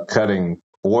 cutting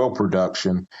oil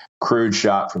production, crude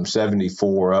shot from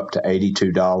 $74 up to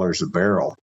 $82 a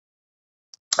barrel.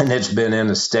 And it's been in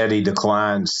a steady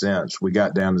decline since. We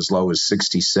got down as low as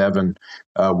 67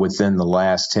 within the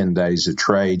last 10 days of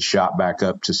trade, shot back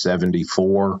up to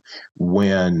 74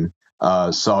 when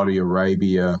Saudi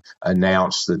Arabia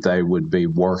announced that they would be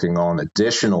working on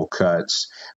additional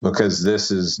cuts, because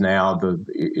this is now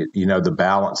the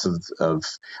balance of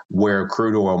where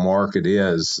crude oil market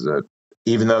is.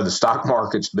 Even though the stock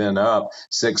market's been up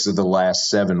 6 of the last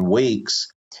 7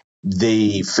 weeks,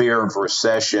 the fear of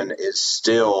recession is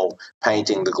still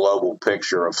painting the global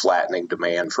picture of flattening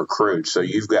demand for crude. So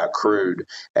you've got crude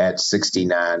at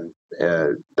 $69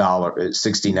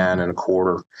 and a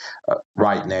quarter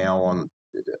right now,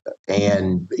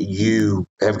 and you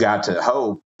have got to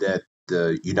hope that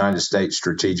the United States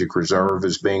Strategic Reserve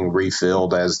is being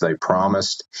refilled as they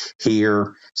promised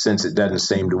here, since it doesn't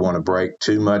seem to want to break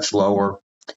too much lower.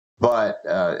 But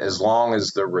as long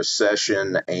as the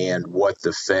recession and what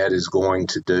the Fed is going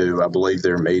to do, I believe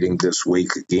they're meeting this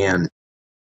week again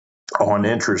on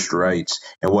interest rates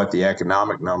and what the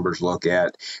economic numbers look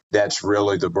at, that's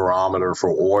really the barometer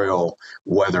for oil,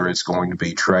 whether it's going to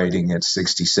be trading at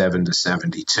 67 to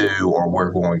 72 or we're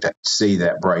going to see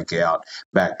that breakout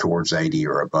back towards 80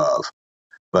 or above.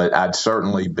 But I'd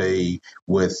certainly be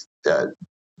with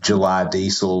July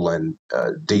diesel and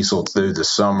diesel through the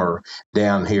summer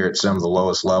down here at some of the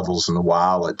lowest levels in a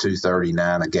while at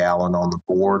 $2.39 a gallon on the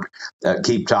board.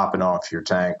 Keep topping off your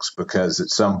tanks, because at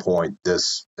some point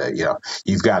this,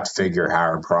 you've got to figure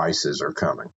higher prices are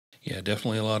coming. Yeah,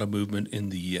 definitely a lot of movement in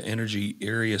the energy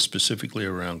area, specifically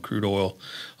around crude oil.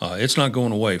 It's not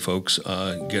going away, folks.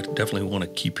 Definitely want to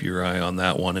keep your eye on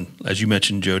that one. And as you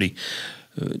mentioned, Jody,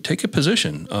 take a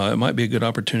position. It might be a good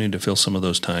opportunity to fill some of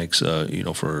those tanks,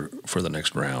 for the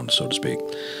next round, so to speak.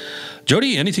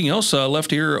 Jody, anything else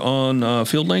left here on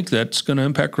FieldLink that's going to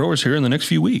impact growers here in the next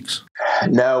few weeks?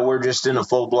 No, we're just in a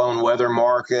full-blown weather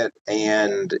market,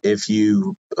 and if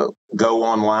you go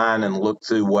online and look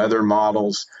through weather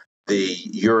models, the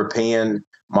European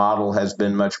model has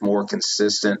been much more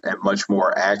consistent and much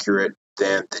more accurate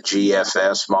than the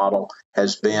GFS model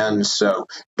has been. So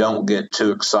don't get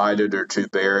too excited or too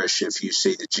bearish if you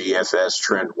see the GFS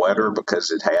trend wetter,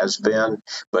 because it has been,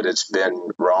 but it's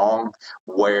been wrong.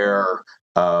 Where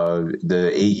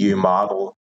the EU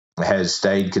model has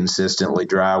stayed consistently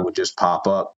dry with just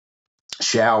pop-up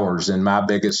showers. And my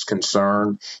biggest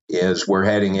concern is we're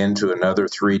heading into another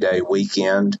 3-day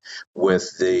weekend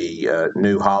with the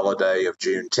new holiday of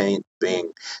Juneteenth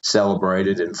being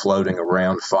celebrated and floating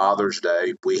around Father's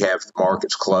Day. We have the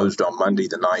markets closed on Monday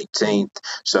the 19th,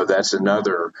 so that's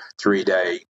another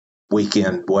 3-day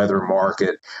weekend weather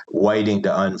market waiting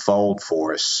to unfold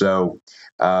for us. So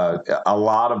a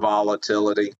lot of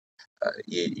volatility.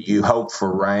 You hope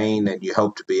for rain, and you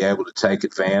hope to be able to take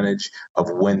advantage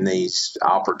of when these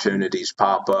opportunities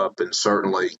pop up. And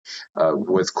certainly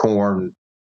with corn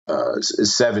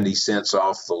 70 cents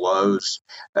off the lows,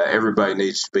 everybody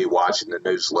needs to be watching the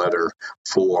newsletter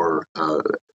for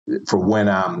when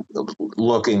I'm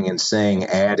looking and seeing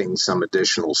adding some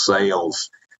additional sales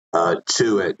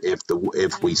to it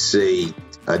if we see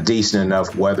a decent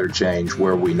enough weather change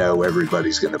where we know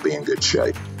everybody's going to be in good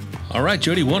shape. All right,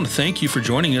 Jody, I want to thank you for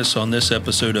joining us on this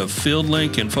episode of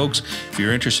FieldLink. And folks, if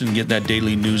you're interested in getting that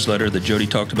daily newsletter that Jody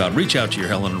talked about, reach out to your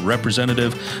Helena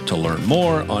representative to learn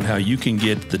more on how you can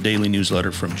get the daily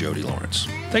newsletter from Jody Lawrence.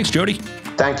 Thanks, Jody.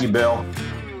 Thank you, Bill.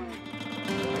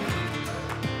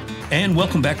 And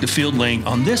welcome back to FieldLink.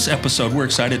 On this episode, we're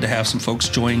excited to have some folks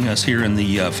joining us here in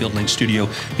the FieldLink studio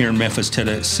here in Memphis,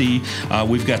 Tennessee.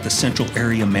 We've got the Central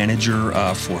Area Manager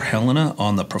for Helena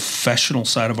on the professional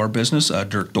side of our business,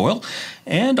 Dirk Doyle.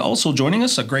 And also joining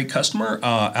us, a great customer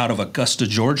out of Augusta,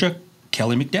 Georgia,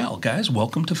 Kelly McDowell. Guys,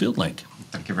 welcome to FieldLink.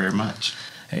 Thank you very much.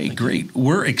 Hey, great.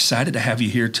 We're excited to have you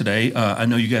here today. I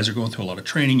know you guys are going through a lot of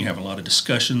training. You have a lot of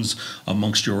discussions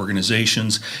amongst your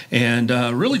organizations and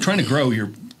really trying to grow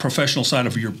your professional side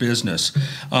of your business.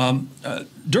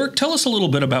 Dirk, tell us a little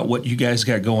bit about what you guys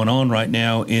got going on right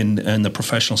now in the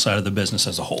professional side of the business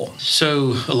as a whole.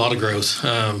 So a lot of growth.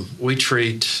 We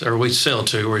service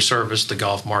the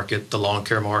golf market, the lawn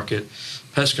care market,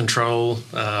 pest control.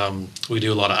 We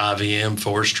do a lot of IVM,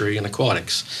 forestry, and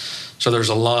aquatics. So there's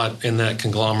a lot in that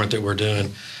conglomerate that we're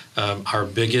doing. Our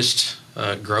biggest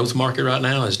growth market right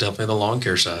now is definitely the lawn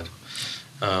care side.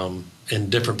 In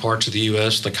different parts of the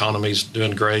U.S., the economy's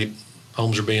doing great.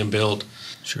 Homes are being built.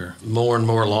 Sure. More and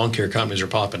more lawn care companies are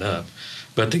popping up.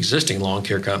 But the existing lawn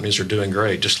care companies are doing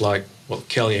great, just like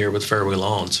Kelly here with Fairway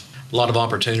Lawns. A lot of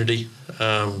opportunity.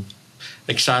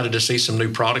 Excited to see some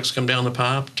new products come down the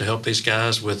pipe to help these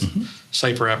guys with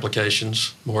safer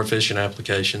applications, more efficient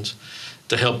applications,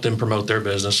 to help them promote their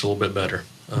business a little bit better.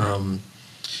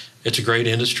 It's a great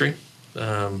industry.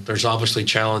 There's obviously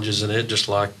challenges in it, just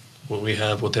like what we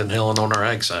have within Helena on our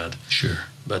ag side. Sure.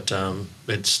 But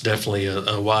it's definitely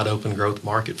a wide open growth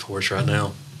market for us right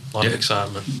now. A lot of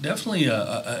excitement. Definitely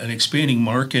an expanding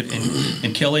market.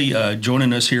 And Kelly,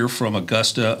 joining us here from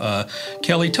Augusta.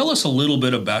 Kelly, tell us a little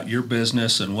bit about your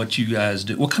business and what you guys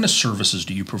do. What kind of services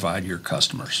do you provide your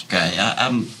customers? Okay,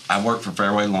 I work for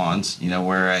Fairway Lawns.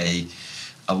 We're a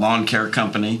lawn care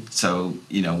company. So,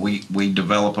 we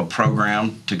develop a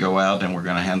program to go out and we're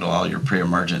going to handle all your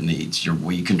pre-emergent needs, your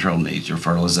weed control needs, your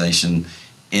fertilization,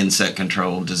 insect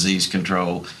control, disease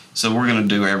control. So we're going to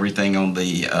do everything on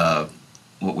the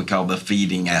what we call the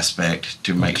feeding aspect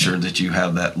to make sure that you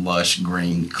have that lush,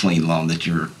 green, clean lawn that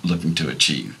you're looking to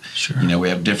achieve. Sure. We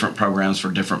have different programs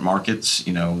for different markets.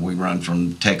 We run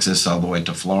from Texas all the way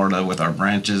to Florida with our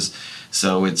branches.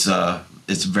 So it's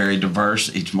very diverse.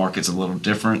 Each market's a little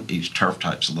different. Each turf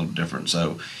type's a little different.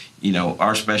 So,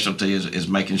 our specialty is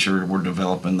making sure we're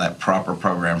developing that proper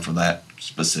program for that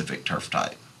specific turf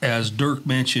type. As Dirk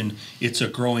mentioned, it's a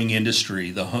growing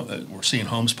industry. We're seeing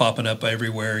homes popping up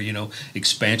everywhere,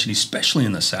 expansion, especially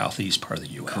in the southeast part of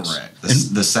the U.S. Correct.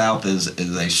 The South is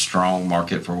a strong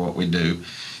market for what we do.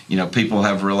 People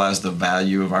have realized the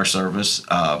value of our service.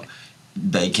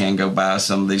 They can go buy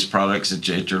some of these products at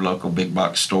your local big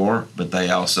box store, but they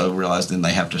also realize then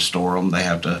they have to store them, they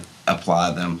have to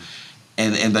apply them.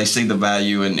 And they see the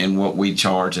value in what we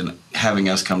charge and having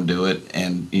us come do it.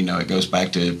 And, it goes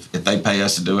back to if they pay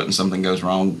us to do it and something goes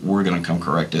wrong, we're going to come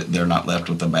correct it. They're not left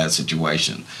with a bad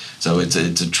situation. So it's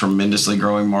a tremendously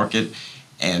growing market.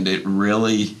 And it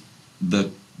really,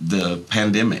 the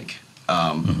pandemic,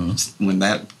 when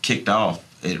that kicked off,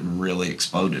 it really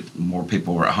exploded. More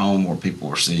people were at home, more people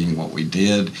were seeing what we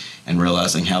did and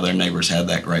realizing how their neighbors had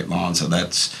that great lawn. So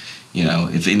that's,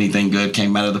 if anything good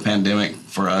came out of the pandemic,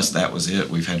 for us, that was it.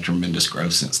 We've had tremendous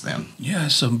growth since then. Yeah,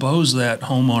 suppose that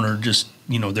homeowner just,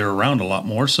 they're around a lot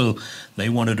more, so they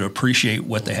wanted to appreciate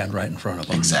what they had right in front of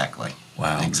them. Exactly.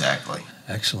 Wow. Exactly.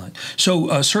 Excellent.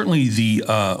 So certainly the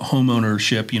home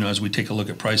ownership, as we take a look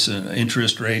at price and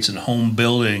interest rates and home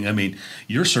building,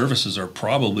 your services are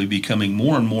probably becoming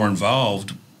more and more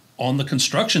involved on the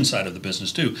construction side of the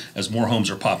business too, as more homes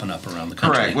are popping up around the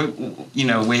country.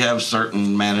 Correct. We have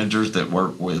certain managers that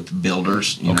work with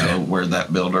builders, where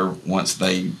that builder, once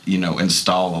they,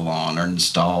 install a lawn or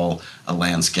install a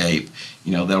landscape,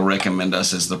 they'll recommend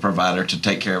us as the provider to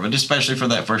take care of it, especially for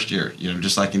that first year.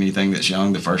 Just like anything that's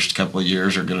young, the first couple of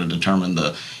years are going to determine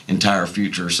the entire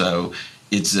future. So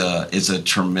it's a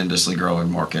tremendously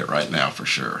growing market right now for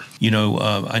sure.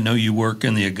 I know you work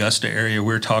in the Augusta area.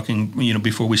 We were talking,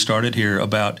 before we started here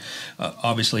about,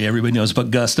 obviously everybody knows about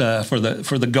Augusta for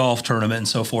the golf tournament and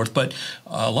so forth, but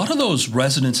a lot of those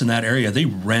residents in that area, they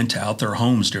rent out their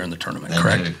homes during the tournament,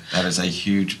 correct? That is a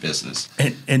huge business.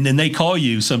 And then they call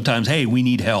you sometimes, hey, we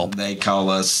need help. They call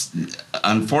us,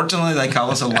 unfortunately,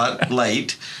 a lot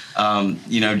late.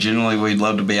 Generally we'd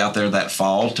love to be out there that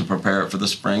fall to prepare it for the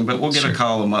spring, but we'll get a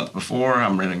call a month before.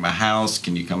 I'm renting my house.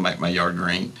 Can you come make my yard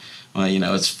green? Well,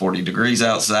 it's 40 degrees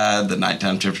outside. The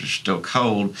nighttime temperature is still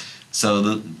cold. So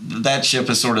that ship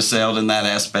has sort of sailed in that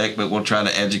aspect, but we'll try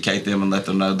to educate them and let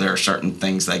them know there are certain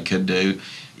things they could do.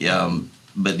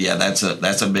 But yeah, that's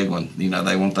a big one.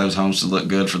 They want those homes to look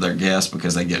good for their guests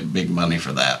because they get big money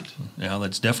for that. Yeah,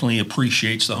 that's definitely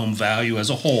appreciates the home value as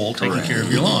a whole, taking care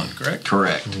of your lawn, correct?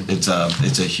 Correct. Mm-hmm.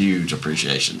 It's a huge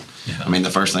appreciation. Yeah. The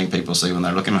first thing people see when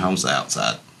they're looking at homes is the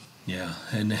outside. Yeah,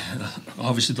 and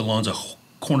obviously the lawn's a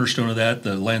cornerstone of that,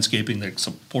 the landscaping that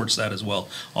supports that as well,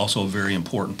 also a very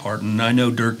important part. And I know,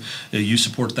 Dirk, you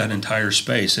support that entire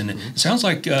space. And it sounds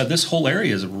like this whole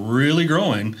area is really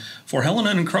growing for Helena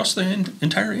and across the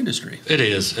entire industry. It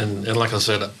is. And like I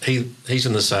said, he's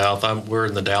in the South. We're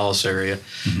in the Dallas area.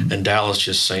 Mm-hmm. And Dallas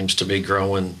just seems to be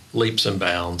growing leaps and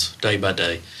bounds day by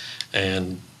day.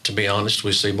 And to be honest,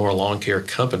 we see more lawn care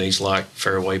companies like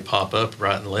Fairway pop up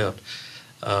right and left.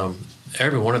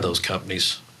 Every one of those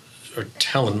companies are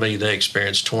telling me they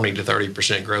experience 20 to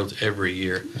 30% growth every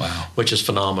year. Wow. Which is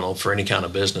phenomenal for any kind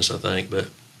of business, I think. But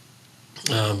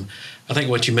I think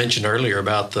what you mentioned earlier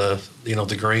about the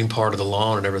green part of the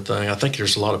lawn and everything, I think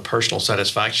there's a lot of personal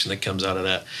satisfaction that comes out of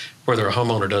that. Whether a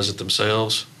homeowner does it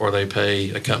themselves or they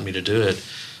pay a company to do it,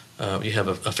 you have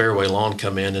a Fairway Lawn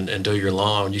come in and do your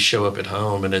lawn. You show up at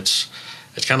home and it's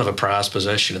kind of a prized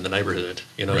possession in the neighborhood.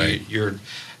 Right. You're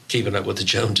keeping up with the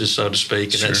Joneses, so to speak,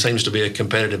 and Sure. That seems to be a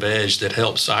competitive edge that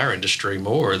helps our industry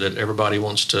more, that everybody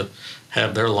wants to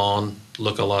have their lawn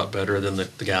look a lot better than the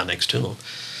guy next to them.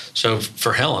 So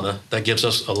for Helena, that gives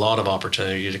us a lot of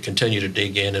opportunity to continue to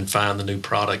dig in and find the new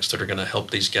products that are going to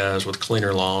help these guys with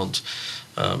cleaner lawns,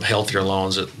 healthier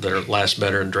lawns that last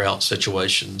better in drought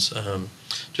situations.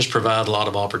 Just provide a lot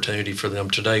of opportunity for them.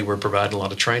 Today, we're providing a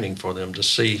lot of training for them to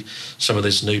see some of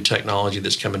this new technology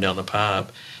that's coming down the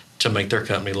pipe to make their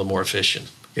company a little more efficient,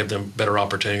 give them better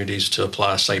opportunities to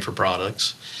apply safer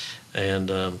products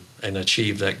and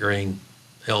achieve that green,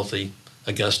 healthy,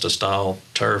 Augusta-style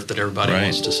turf that everybody Right.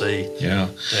 wants to see. Yeah.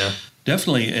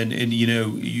 Definitely. And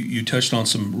you touched on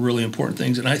some really important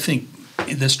things, and I think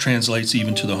this translates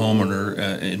even to the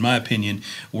homeowner. In my opinion,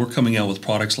 we're coming out with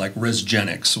products like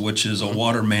Resgenics, which is a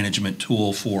water management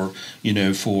tool for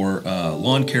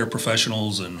lawn care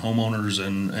professionals and homeowners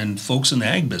and folks in the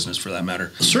ag business, for that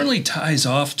matter. It certainly ties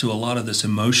off to a lot of this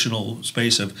emotional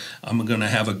space of, I'm going to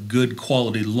have a good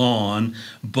quality lawn,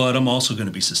 but I'm also going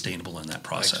to be sustainable in that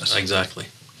process. Exactly.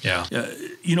 Yeah.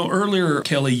 Earlier,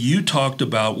 Kelly, you talked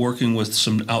about working with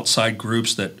some outside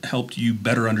groups that helped you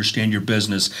better understand your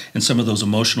business and some of those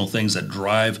emotional things that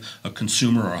drive a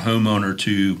consumer or a homeowner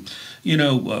to,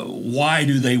 why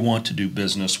do they want to do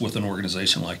business with an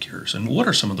organization like yours? And what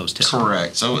are some of those tips?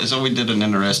 Correct. So we did an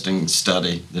interesting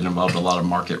study that involved a lot of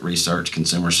market research,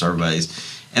 consumer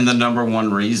surveys, and the number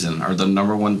one reason or the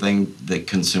number one thing that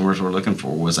consumers were looking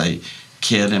for was a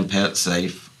kid and pet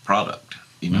safe product.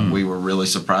 We were really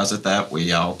surprised at that.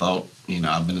 We all thought,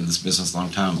 I've been in this business a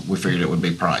long time. We figured it would be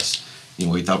price.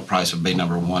 We thought price would be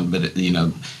number one, but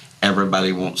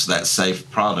everybody wants that safe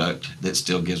product that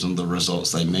still gives them the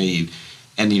results they need.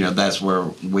 And, that's where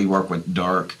we work with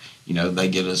Dirk. They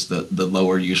get us the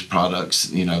lower use products.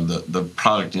 The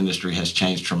product industry has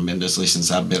changed tremendously since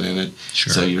I've been in it.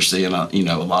 Sure. So you're seeing,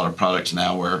 a lot of products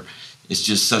now where it's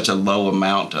just such a low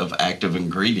amount of active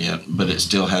ingredient, but it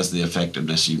still has the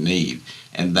effectiveness you need.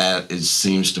 And that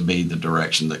seems to be the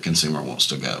direction that consumer wants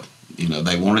to go.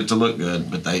 They want it to look good,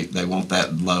 but they want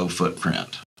that low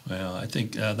footprint. Well, I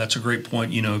think that's a great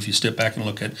point. If you step back and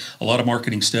look at a lot of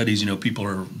marketing studies, people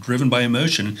are driven by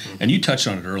emotion. And you touched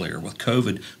on it earlier. With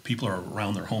COVID, people are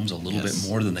around their homes a little bit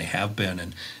more than they have been.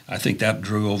 And I think that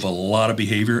drove a lot of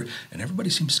behavior. And everybody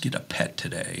seems to get a pet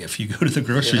today. If you go to the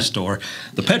grocery store,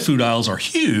 the pet food aisles are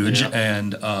huge.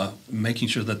 And making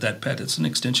sure that pet, it's an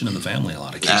extension of the family in a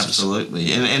lot of cases.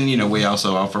 Absolutely. And we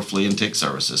also offer flea and tick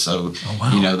services. So,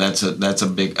 that's a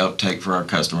big uptake for our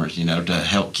customers, to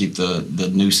help keep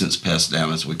the nuisance pests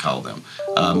down, as we call them.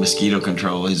 Mosquito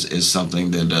control is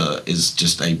something that is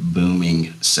just a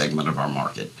booming segment of our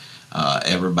market.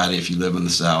 Everybody, if you live in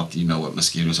the South, you know what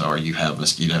mosquitoes are. You have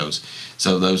mosquitoes.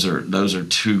 So those are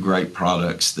two great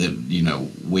products that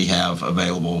we have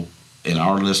available in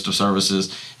our list of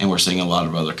services, and we're seeing a lot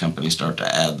of other companies start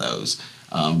to add those.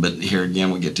 But here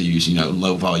again, we get to use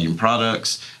low volume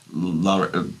products,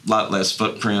 lot less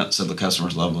footprint, so the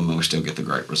customers love them, and we still get the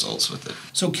great results with it.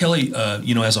 So Kelly,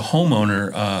 as a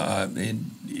homeowner,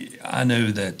 I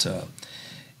know that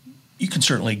you can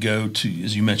certainly go to,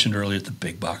 as you mentioned earlier, at the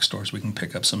big box stores. We can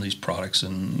pick up some of these products,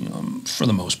 and for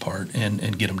the most part,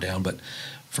 and get them down. But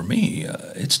for me,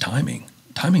 it's timing.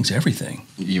 Timing's everything.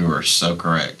 You are so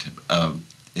correct.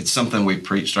 It's something we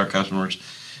preach to our customers.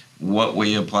 What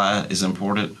we apply is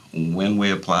important. When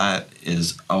we apply it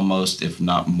is almost, if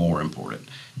not more important.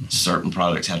 Certain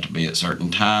products have to be at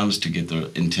certain times to get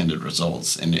the intended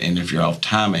results. And if you're off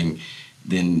timing,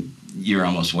 then you're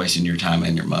almost wasting your time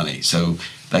and your money. So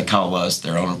they call us,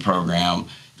 they're on a program.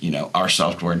 Our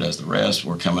software does the rest.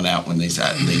 We're coming out when these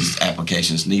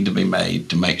applications need to be made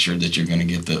to make sure that you're going to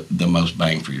get the most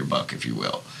bang for your buck, if you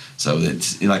will. So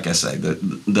it's, like I say,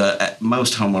 the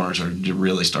most homeowners are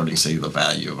really starting to see the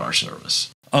value of our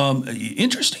service.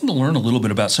 Interesting to learn a little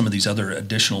bit about some of these other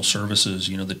additional services,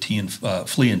 the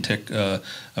flea and tick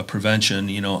prevention.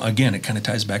 Again, it kind of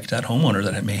ties back to that homeowner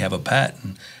that may have a pet,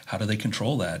 and how do they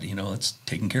control that? It's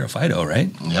taking care of Fido, right?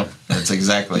 Yep, that's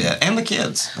exactly it. And the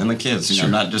kids, Sure.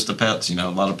 Not just the pets. A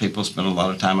lot of people spend a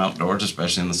lot of time outdoors,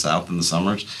 especially in the South in the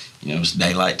summers. It's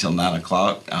daylight till 9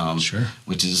 o'clock,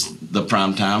 which is the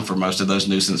prime time for most of those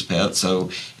nuisance pets. So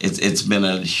it's been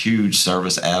a huge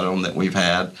service add-on that we've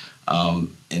had.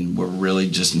 And we're really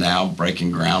just now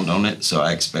breaking ground on it. So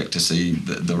I expect to see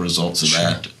the results of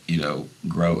that,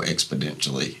 grow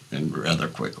exponentially and rather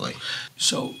quickly.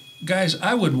 So, guys,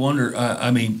 I would wonder,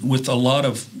 with a lot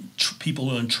of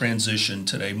people in transition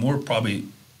today, more probably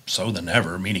so than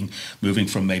ever, meaning moving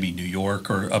from maybe New York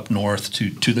or up north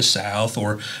to the South,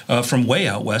 or from way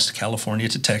out west to California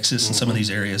to Texas and some of these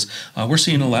areas. We're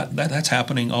seeing a lot that's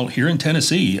happening all here in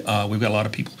Tennessee. We've got a lot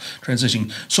of people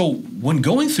transitioning. So when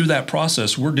going through that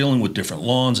process, we're dealing with different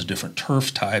lawns, different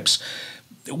turf types.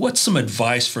 What's some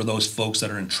advice for those folks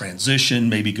that are in transition,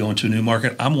 maybe going to a new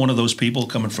market? I'm one of those people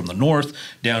coming from the north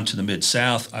down to the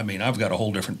mid-south. I've got a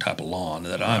whole different type of lawn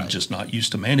that I'm just not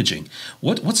used to managing.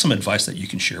 What's some advice that you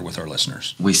can share with our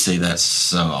listeners? We see that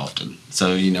so often.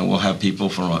 So, we'll have people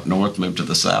from up north move to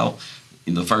the south.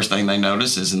 The first thing they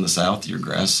notice is in the South, your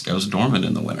grass goes dormant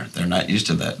in the winter. They're not used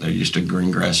to that. They're used to green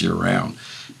grass year-round.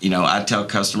 I tell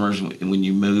customers, when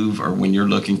you move or when you're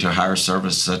looking to hire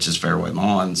service such as Fairway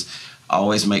Lawns,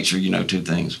 always make sure you know two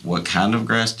things. What kind of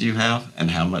grass do you have,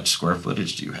 and how much square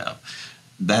footage do you have?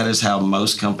 That is how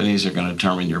most companies are going to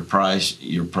determine your price,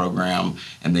 your program,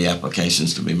 and the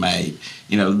applications to be made.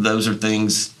 Those are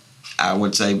things, I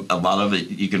would say a lot of it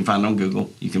you can find on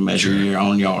Google. You can measure your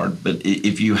own yard. But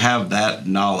if you have that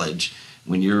knowledge,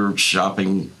 when you're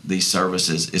shopping these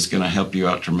services, it's going to help you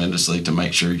out tremendously to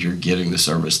make sure you're getting the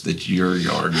service that your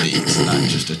yard needs, not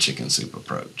just a chicken soup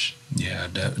approach. Yeah,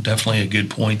 definitely a good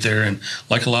point there. And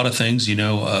like a lot of things,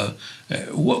 how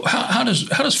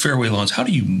does Fairway Lawns, how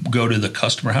do you go to the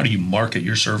customer? How do you market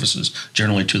your services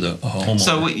generally to the homeowner?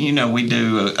 So, we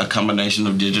do a combination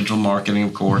of digital marketing,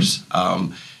 of course.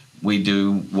 We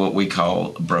do what we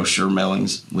call brochure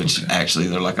mailings, which actually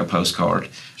they're like a postcard.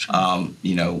 Sure.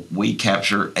 We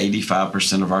capture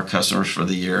 85% of our customers for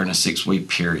the year in a 6-week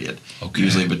period,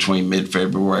 usually between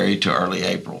mid-February to early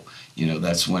April.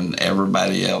 That's when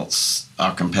everybody else,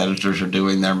 our competitors, are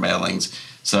doing their mailings.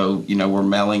 So, we're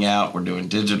mailing out, we're doing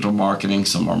digital marketing.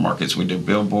 Some of our markets, we do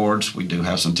billboards. We do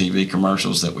have some TV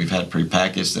commercials that we've had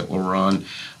prepackaged that we'll run.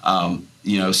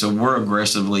 So we're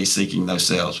aggressively seeking those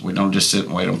sales. We don't just sit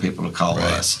and wait on people to call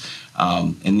us.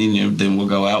 And then we'll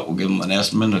go out, we'll give them an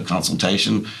estimate, a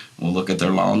consultation. We'll look at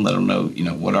their lawn, let them know,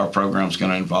 what our program's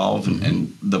going to involve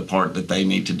and the part that they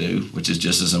need to do, which is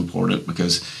just as important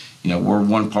because, we're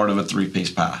one part of a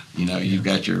 3-piece pie. You've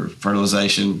got your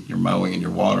fertilization, your mowing, and your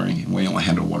watering, and we only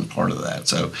handle one part of that.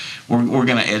 So we're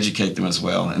going to educate them as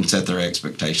well and set their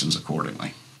expectations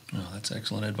accordingly. Oh, that's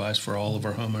excellent advice for all of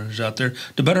our homeowners out there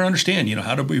to better understand,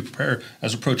 how do we prepare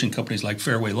as approaching companies like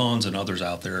Fairway Lawns and others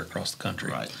out there across the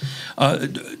country. Right.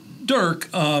 Dirk,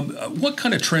 what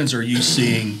kind of trends are you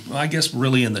seeing, I guess,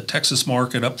 really in the Texas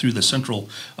market up through the central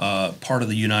part of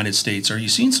the United States? Are you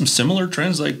seeing some similar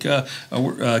trends like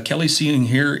Kelly's seeing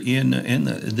here in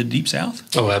the Deep South?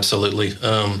 Oh, absolutely.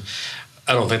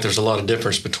 I don't think there's a lot of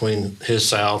difference between his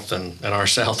South and our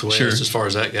Southwest Sure. as far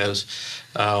as that goes.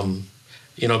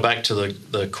 Back to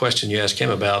the question you asked him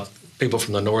about people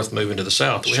from the North moving to the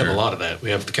South. We Sure. have a lot of that.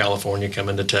 We have the California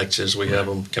coming to Texas. We have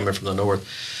them coming from the North.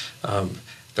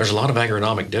 There's a lot of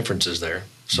agronomic differences there.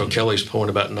 So Kelly's point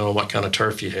about knowing what kind of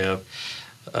turf you have,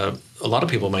 a lot of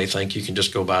people may think you can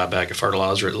just go buy a bag of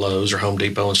fertilizer at Lowe's or Home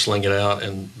Depot and sling it out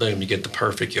and boom, you get the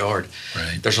perfect yard.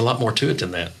 Right. There's a lot more to it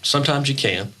than that. Sometimes you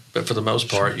can, but for the most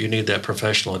part, you need that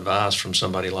professional advice from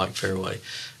somebody like Fairway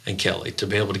and Kelly to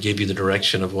be able to give you the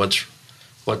direction of what's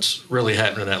really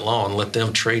happening in that lawn. Let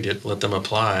them treat it, let them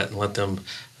apply it, and let them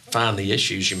find the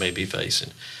issues you may be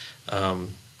facing.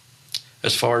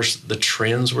 As far as the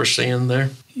trends we're seeing there?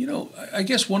 I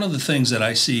guess one of the things that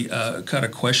I see kind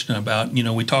of question about,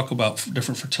 we talk about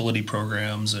different fertility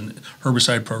programs and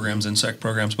herbicide programs, insect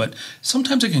programs, but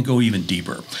sometimes it can go even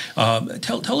deeper.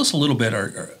 Tell us a little bit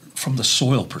from the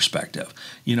soil perspective.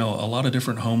 A lot of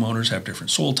different homeowners have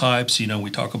different soil types. We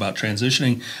talk about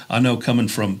transitioning. I know coming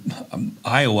from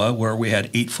Iowa, where we had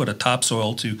 8 foot of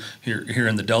topsoil, to here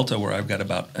in the Delta, where I've got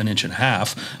about 1.5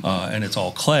 inches, and it's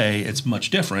all clay, it's much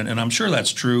different. And I'm sure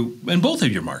that's true in both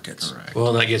of your markets. Correct.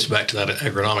 Well, that gets back to that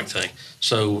agronomic thing.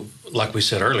 So, like we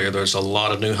said earlier, there's a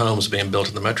lot of new homes being built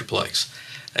in the Metroplex.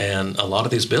 And a lot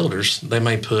of these builders, they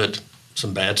may put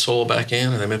some bad soil back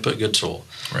in, and they may put good soil.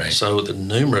 Right. So the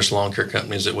numerous lawn care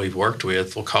companies that we've worked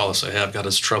with will call us and say, hey, I've got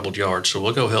this troubled yard. So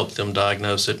we'll go help them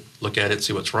diagnose it, look at it,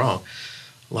 see what's wrong.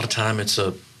 A lot of time it's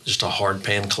just a hard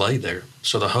pan clay there.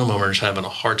 So the homeowner's having a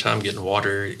hard time getting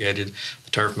water irrigated.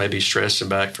 The turf may be stressing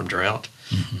back from drought.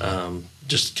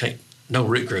 Mm-hmm. No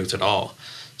root growth at all.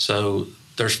 So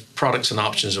there's products and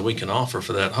options that we can offer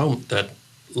for that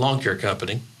lawn care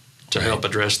company to help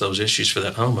address those issues for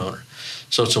that homeowner.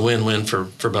 So it's a win-win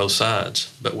for both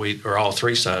sides, or all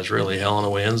three sides really. Helena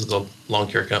wins, the lawn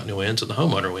care company wins, and the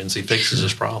homeowner wins. He fixes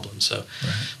his problem. So,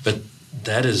 but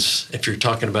that is, if you're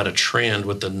talking about a trend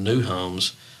with the new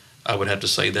homes, I would have to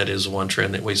say that is one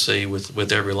trend that we see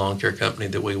with every lawn care company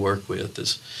that we work with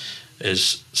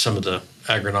is some of the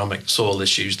agronomic soil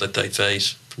issues that they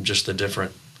face from just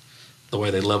the way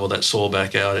they level that soil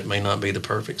back out. It may not be the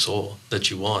perfect soil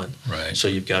that you want. Right. So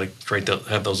you've got to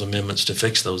have those amendments to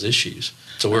fix those issues.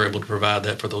 So we're able to provide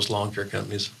that for those lawn care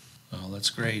companies. Oh, that's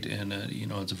great. And,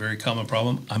 it's a very common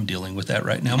problem. I'm dealing with that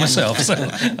right now myself. So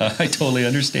I totally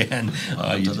understand.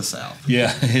 To the south.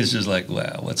 Yeah, it's just like,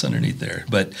 wow, what's underneath there?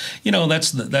 But,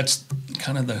 that's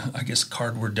kind of the, I guess,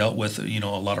 card we're dealt with, a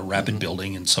lot of rapid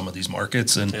building in some of these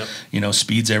markets. And,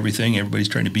 speed's everything. Everybody's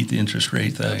trying to beat the interest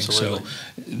rate thing. Absolutely.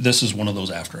 So this is one of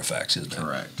those after effects, isn't it?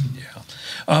 Correct. Yeah.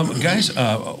 Guys,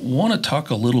 want to talk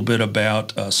a little bit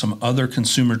about some other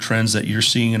consumer trends that you're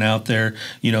seeing out there.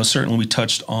 Certainly we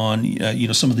touched on,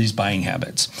 some of these buying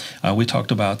habits. We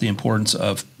talked about the importance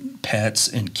of pets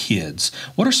and kids.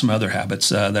 What are some other habits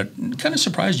that kind of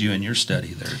surprised you in your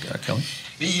study there, Kelly?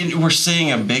 We're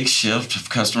seeing a big shift of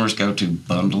customers go to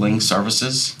bundling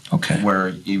services. Okay.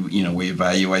 Where we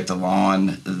evaluate the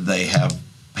lawn. They have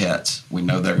pets. We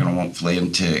know they're going to want flea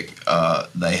and tick.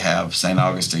 They have St.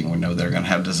 Augustine. We know they're going to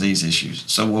have disease issues.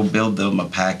 So we'll build them a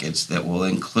package that will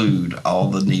include all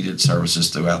the needed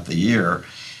services throughout the year.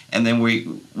 And then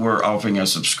we're offering a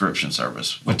subscription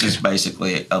service, which is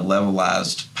basically a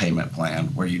levelized payment plan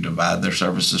where you divide their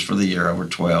services for the year over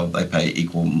 12. They pay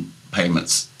equal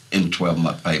payments in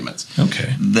 12-month payments.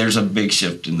 Okay. There's a big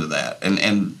shift into that.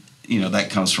 And that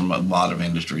comes from a lot of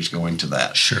industries going to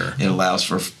that. Sure. It allows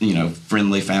for,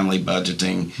 friendly family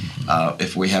budgeting. Mm-hmm.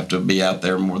 If we have to be out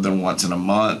there more than once in a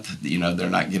month, they're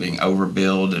not getting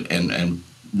overbilled and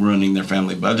ruining their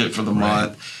family budget for the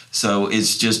month. So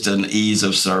it's just an ease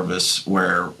of service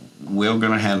where we're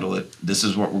going to handle it. This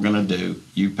is what we're going to do.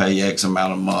 You pay X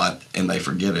amount a month, and they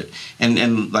forget it.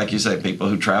 And like you say, people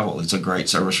who travel, it's a great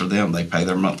service for them. They pay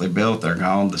their monthly bill. If they're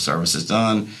gone, the service is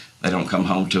done. They don't come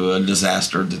home to a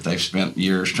disaster that they've spent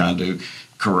years trying to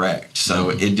correct. So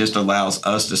it just allows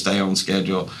us to stay on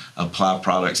schedule, apply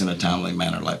products in a timely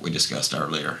manner like we discussed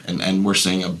earlier. And we're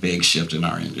seeing a big shift in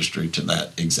our industry to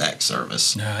that exact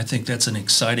service. Yeah, I think that's an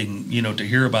exciting, to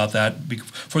hear about that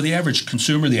for the average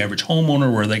consumer, the average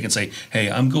homeowner, where they can say,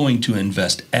 hey, I'm going to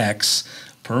invest X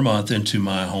per month into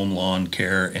my home lawn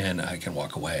care, and I can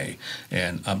walk away.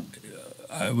 And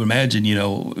I would imagine,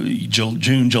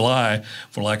 June, July,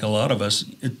 for like a lot of us,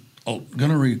 it's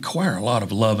going to require a lot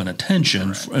of love and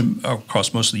attention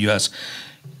across most of the U.S.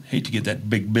 Hate to get that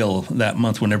big bill that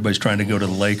month when everybody's trying to go to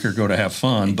the lake or go to have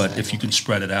fun, exactly. But if you can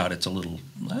spread it out, it's a little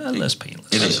less painless.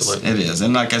 It is.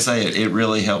 And like I say, it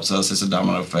really helps us. It's a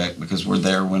domino effect because we're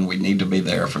there when we need to be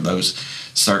there for those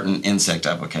certain insect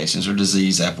applications or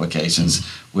disease applications,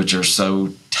 which are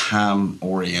so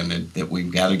time-oriented that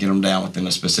we've got to get them down within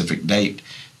a specific date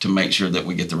to make sure that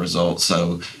we get the results.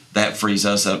 So that frees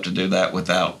us up to do that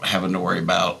without having to worry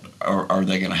about, are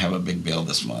they going to have a big bill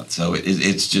this month? So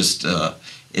it's just...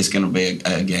 it's going to be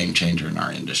a game changer in our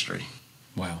industry.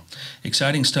 Wow.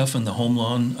 Exciting stuff in the home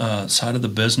lawn side of the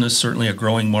business, certainly a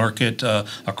growing market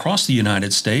across the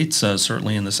United States,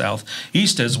 certainly in the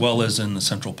southeast as well as in the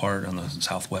central part and the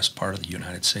southwest part of the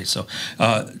United States. So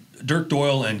Dirk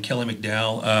Doyle and Kelly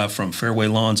McDowell from Fairway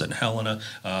Lawns and Helena.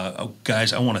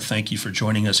 Guys, I want to thank you for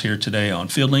joining us here today on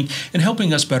FieldLink and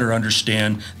helping us better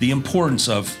understand the importance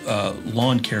of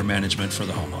lawn care management for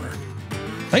the homeowner.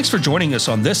 Thanks for joining us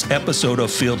on this episode of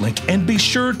FieldLink, and be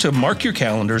sure to mark your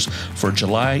calendars for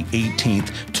July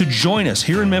 18th to join us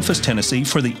here in Memphis, Tennessee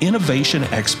for the Innovation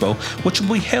Expo, which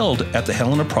will be held at the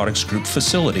Helena Products Group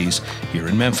facilities here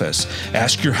in Memphis.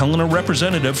 Ask your Helena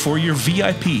representative for your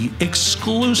VIP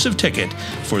exclusive ticket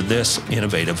for this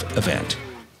innovative event.